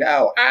 Jeffrey,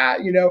 no.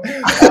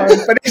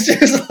 But it's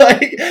just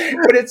like,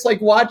 but it's like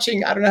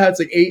watching, I don't know how, it's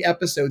like 8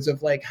 episodes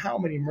of like how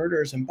many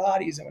murders and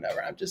bodies and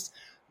whatever. I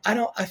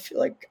feel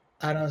like,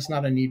 I don't know,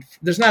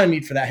 there's not a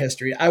need for that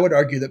history. I would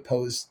argue that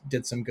Pose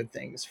did some good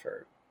things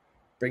for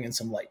bringing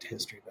some light to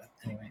history, but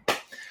anyway,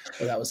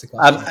 so that was the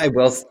question. I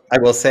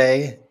will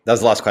say that was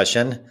the last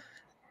question.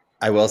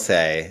 I will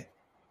say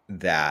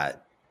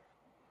that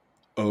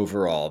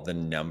overall, the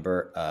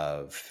number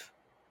of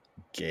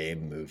gay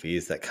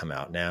movies that come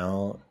out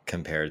now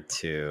compared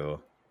to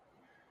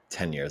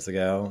 10 years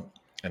ago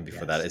and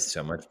before that is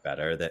so much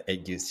better. That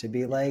it used to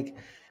be like,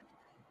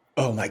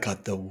 oh my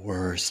God, the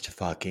worst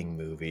fucking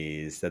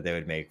movies that they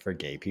would make for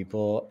gay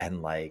people.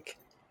 And like,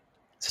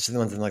 especially the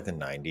ones in like the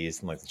 90s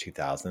and like the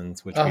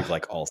 2000s, which Ugh,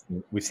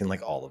 we've seen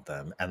like all of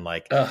them. And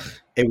like ugh,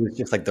 it was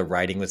just like the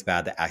writing was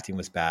bad, the acting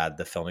was bad,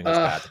 the filming was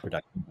bad, the ugh.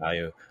 production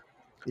value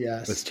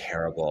was Yes.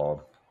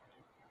 terrible.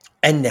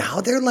 And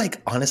now they're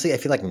like, honestly, I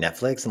feel like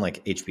Netflix and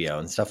like HBO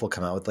and stuff will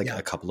come out with like Yeah.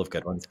 a couple of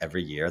good ones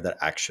every year that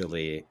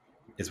actually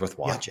is worth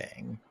Yeah.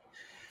 watching.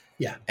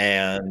 Yeah.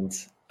 And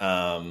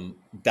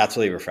that's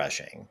really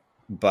refreshing.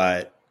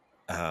 But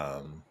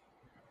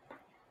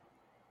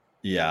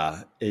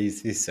yeah, it used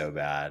to be so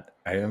bad.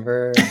 I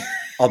remember,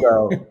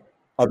 although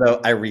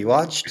I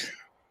rewatched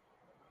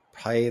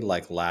probably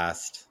like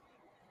last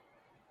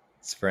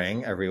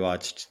spring, I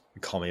rewatched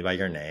Call Me by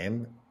Your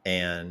Name,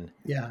 and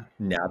Yeah.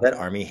 now that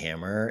Army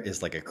Hammer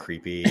is like a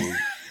creepy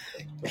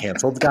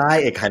canceled guy,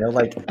 it kind of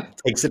like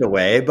takes it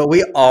away. But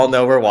we all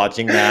know we're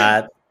watching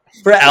that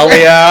for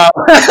Elio,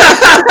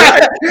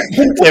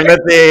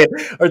 Timothy,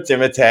 or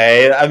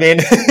Timotei. I mean,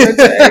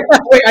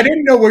 Wait, I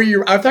didn't know where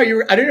you. I thought you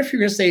were. I didn't know if you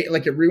were gonna say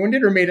like it ruined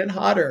it or made it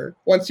hotter.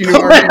 Once you knew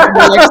Army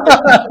Hammer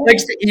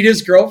likes to eat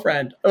his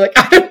girlfriend. Or like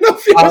I don't know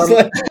if it was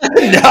like.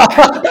 No,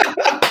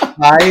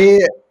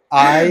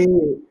 I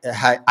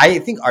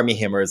think Army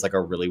Hammer is like a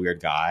really weird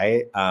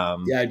guy.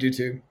 Yeah, I do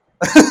too.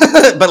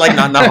 But like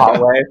not in a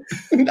hot way.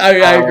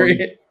 I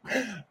agree.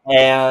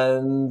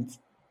 And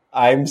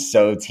I'm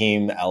so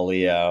team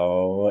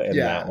Elio in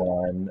Yeah. that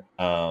one.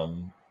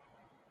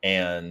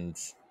 And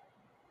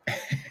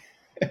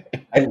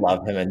I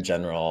love him in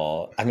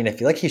general. I mean, I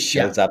feel like he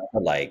Yeah. shows up for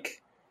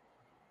like,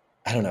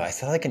 I don't know. I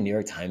saw like a New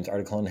York Times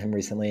article on him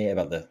recently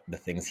about the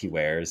things he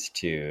wears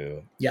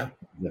to Yeah.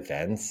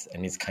 events,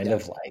 and he's kind Yeah.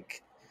 of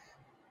like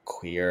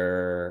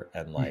queer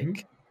and Mm-hmm.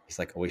 like he's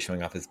like always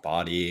showing off his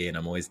body, and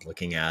I'm always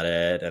looking at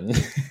it, and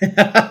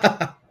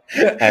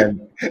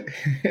and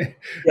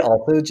he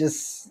also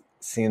just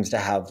seems to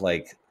have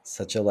like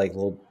such a like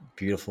little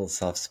beautiful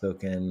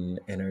soft-spoken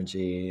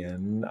energy,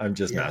 and I'm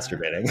just Yeah.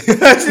 masturbating.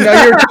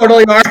 No, you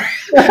totally are.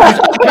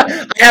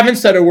 I haven't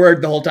said a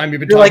word the whole time you've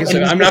been You're talking, like, so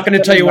and he's I'm just not going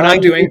to tell you what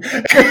I'm doing.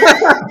 like,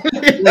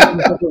 he's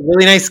like a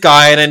really nice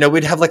guy, and I know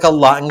we'd have like a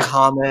lot in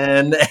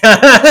common.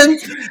 And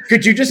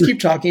Could you just keep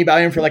talking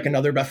about him for like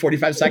another about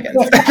 45 seconds?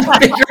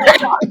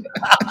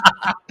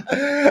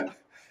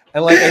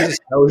 and like I just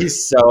know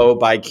he's so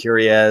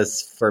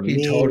bi-curious for He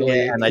me,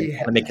 totally, and I just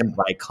want to make him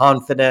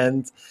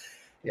bi-confident.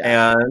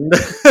 yeah. And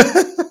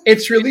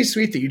It's really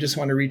sweet that you just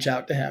want to reach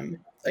out to him.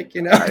 Like,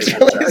 you know, I, it's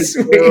really I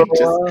sweet. do.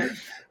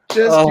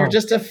 You're Oh.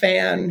 just a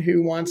fan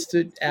who wants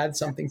to add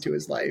something to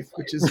his life,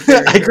 which is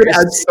very, I could very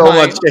add so kind.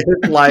 much to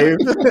his life.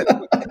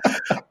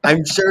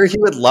 I'm sure he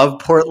would love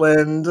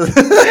Portland. Actually,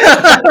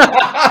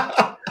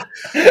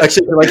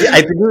 like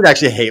I think he would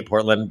actually hate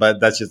Portland, but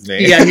that's just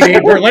me. Yeah, he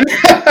hate Portland.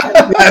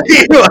 Yeah,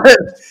 he would.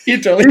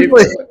 He totally hate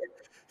Portland.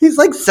 He's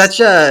like such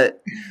a.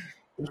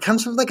 He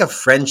comes from like a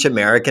French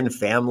American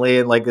family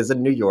and like is a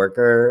New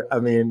Yorker. I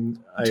mean,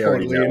 I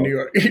already Totally know. in New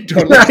York.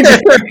 Totally in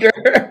New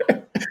Yorker.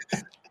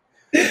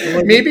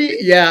 Maybe,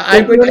 yeah.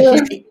 I would.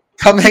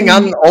 Come hang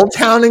out in Old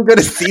Town and go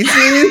to Cece's.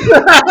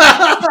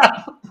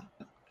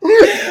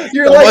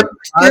 You're like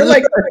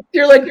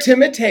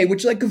Timotei, which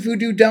is like a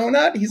voodoo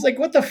donut. He's like,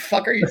 what the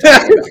fuck are you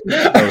talking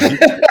about?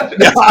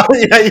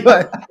 Yeah, you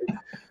are.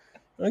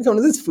 Want to come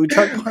to this food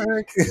truck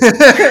park?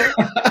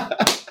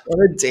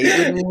 Want a date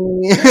with me?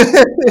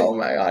 Oh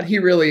my god, he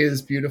really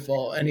is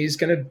beautiful, and he's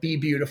gonna be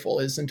beautiful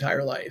his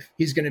entire life.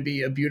 He's gonna be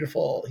he's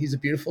a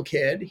beautiful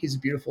kid. He's a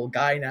beautiful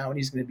guy now, and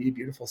he's gonna be a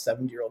beautiful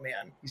 70-year-old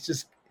man. He's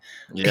just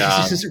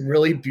a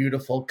really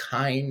beautiful,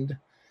 kind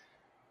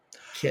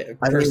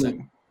person. I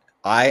mean,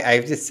 I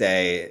have to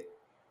say,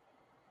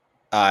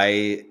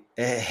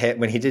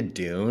 when he did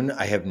Dune,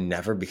 I have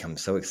never become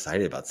so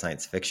excited about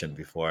science fiction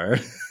before.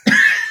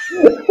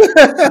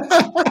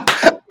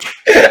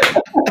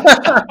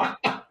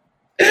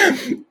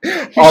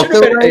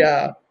 Also,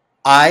 like,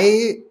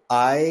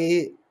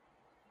 I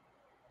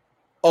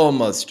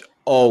almost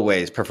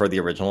always prefer the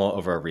original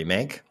over a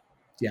remake.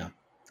 Yeah.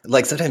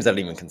 Like sometimes I don't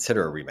even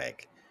consider a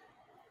remake.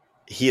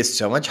 He is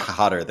so much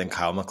hotter than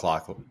Kyle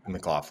MacLachlan.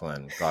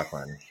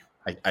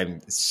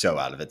 I'm so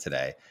out of it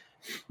today.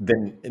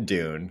 Than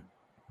Dune,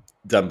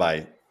 done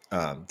by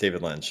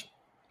David Lynch,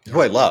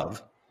 who I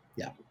love.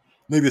 Yeah.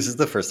 Maybe this is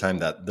the first time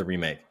that the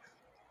remake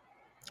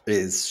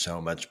is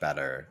so much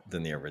better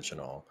than the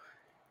original.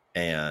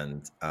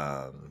 And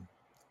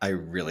I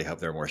really hope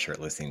there are more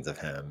shirtless scenes of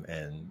him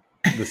in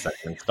the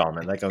second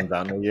installment that comes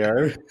out in a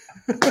year.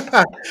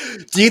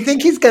 Do you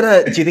think he's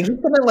gonna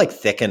like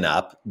thicken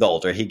up the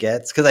older he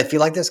gets? Because I feel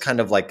like there's kind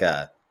of like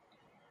a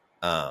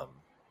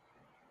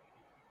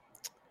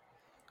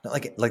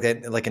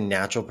like a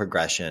natural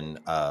progression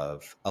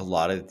of a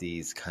lot of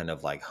these kind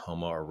of like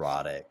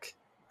homoerotic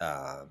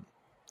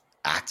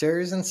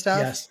actors and stuff.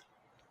 Yes.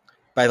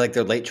 By like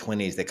their late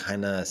 20s, they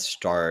kind of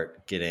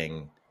start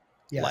getting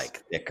like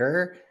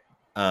thicker.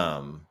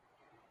 And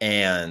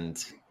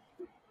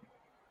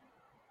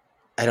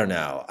I don't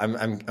know.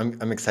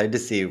 I'm excited to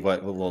see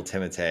what little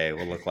Timotei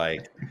will look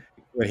like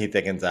when he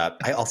thickens up.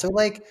 I also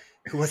like,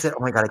 who was it? Oh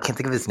my god, I can't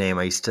think of his name.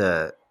 I used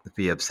to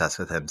be obsessed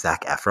with him.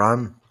 Zac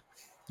Efron.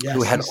 who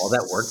Yes, had all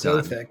that work so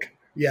done. thick.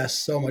 Yes,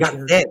 so much Got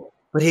work. thick,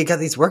 but he got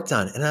these work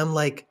done. And I'm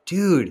like,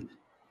 dude,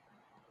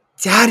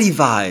 daddy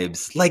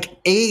vibes, like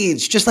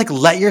age, just like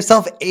let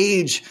yourself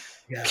age.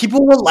 Yeah.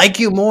 People will like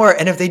you more.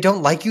 And if they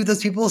don't like you,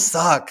 those people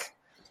suck.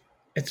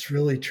 It's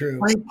really true.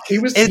 Like, He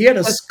had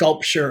a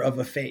sculpture of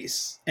a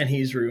face and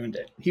he's ruined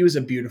it. He was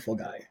a beautiful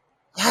guy.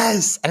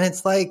 Yes. And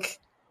it's like,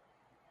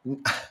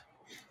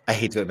 I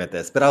hate to admit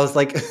this, but I was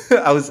like,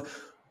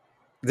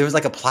 there was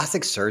like a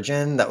plastic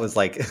surgeon that was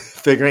like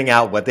figuring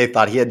out what they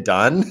thought he had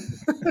done.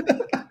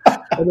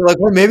 And they're like,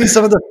 well, maybe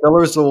some of the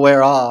fillers will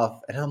wear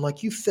off. And I'm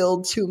like, you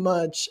filled too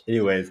much.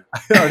 Anyways,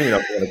 I don't even know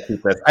if I'm going to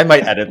keep this. I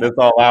might edit this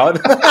all out.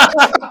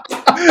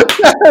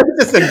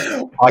 Just like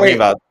talking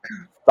about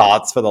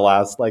thoughts for the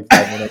last like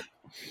 5 minutes.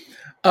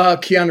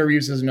 Keanu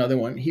Reeves is another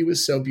one. He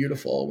was so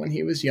beautiful when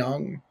he was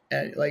young,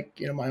 and like,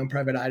 you know, My Own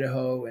Private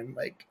Idaho, and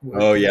like.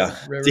 Oh yeah.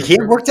 Did he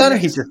have work done, or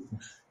he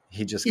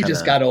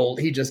just got old?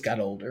 He just got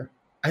older.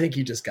 I think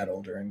he just got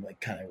older and like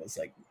kind of was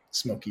like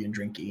smoky and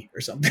drinky or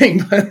something.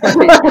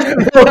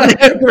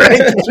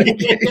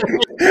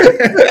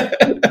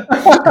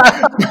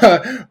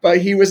 But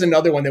he was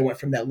another one that went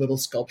from that little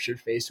sculptured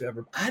face to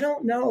ever. I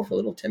don't know if a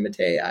little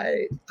Timotei.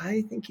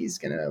 I think he's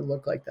gonna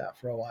look like that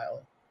for a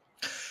while.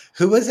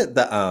 Who was it?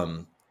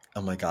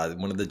 Oh my god,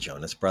 one of the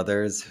Jonas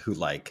Brothers who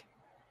like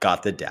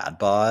got the dad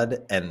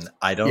bod, and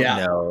I don't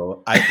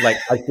know. I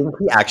think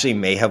he actually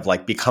may have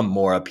like become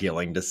more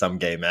appealing to some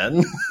gay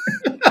men.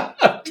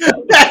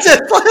 That's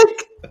just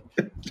like,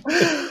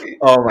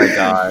 oh my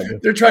god!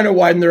 They're trying to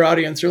widen their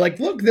audience. They're like,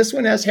 look, this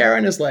one has hair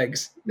on his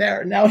legs.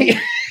 There, now his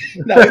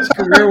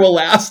career will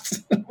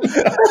last.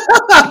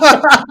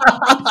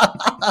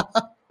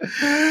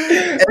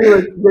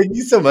 Anyway, thank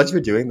you so much for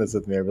doing this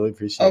with me. I really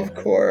appreciate it. Of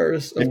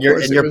course. In your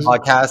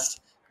podcast,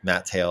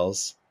 Matt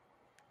Tales,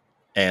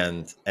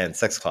 and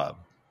Sex Club.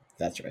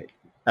 That's right.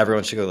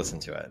 Everyone should go listen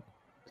to it.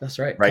 That's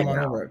right. Right Come on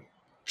now. over.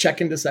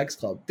 Check into Sex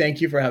Club. Thank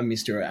you for having me,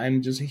 Stuart.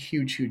 I'm just a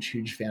huge, huge,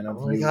 huge fan of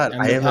you and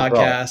the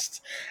podcast,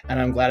 and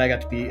I'm glad I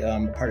got to be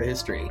part of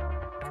history.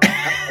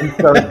 I'm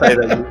so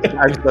excited.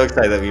 I'm so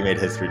excited that we made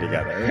history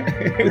together.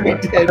 We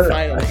did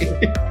finally.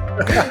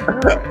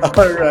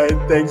 All right.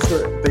 Thanks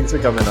for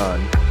coming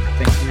on.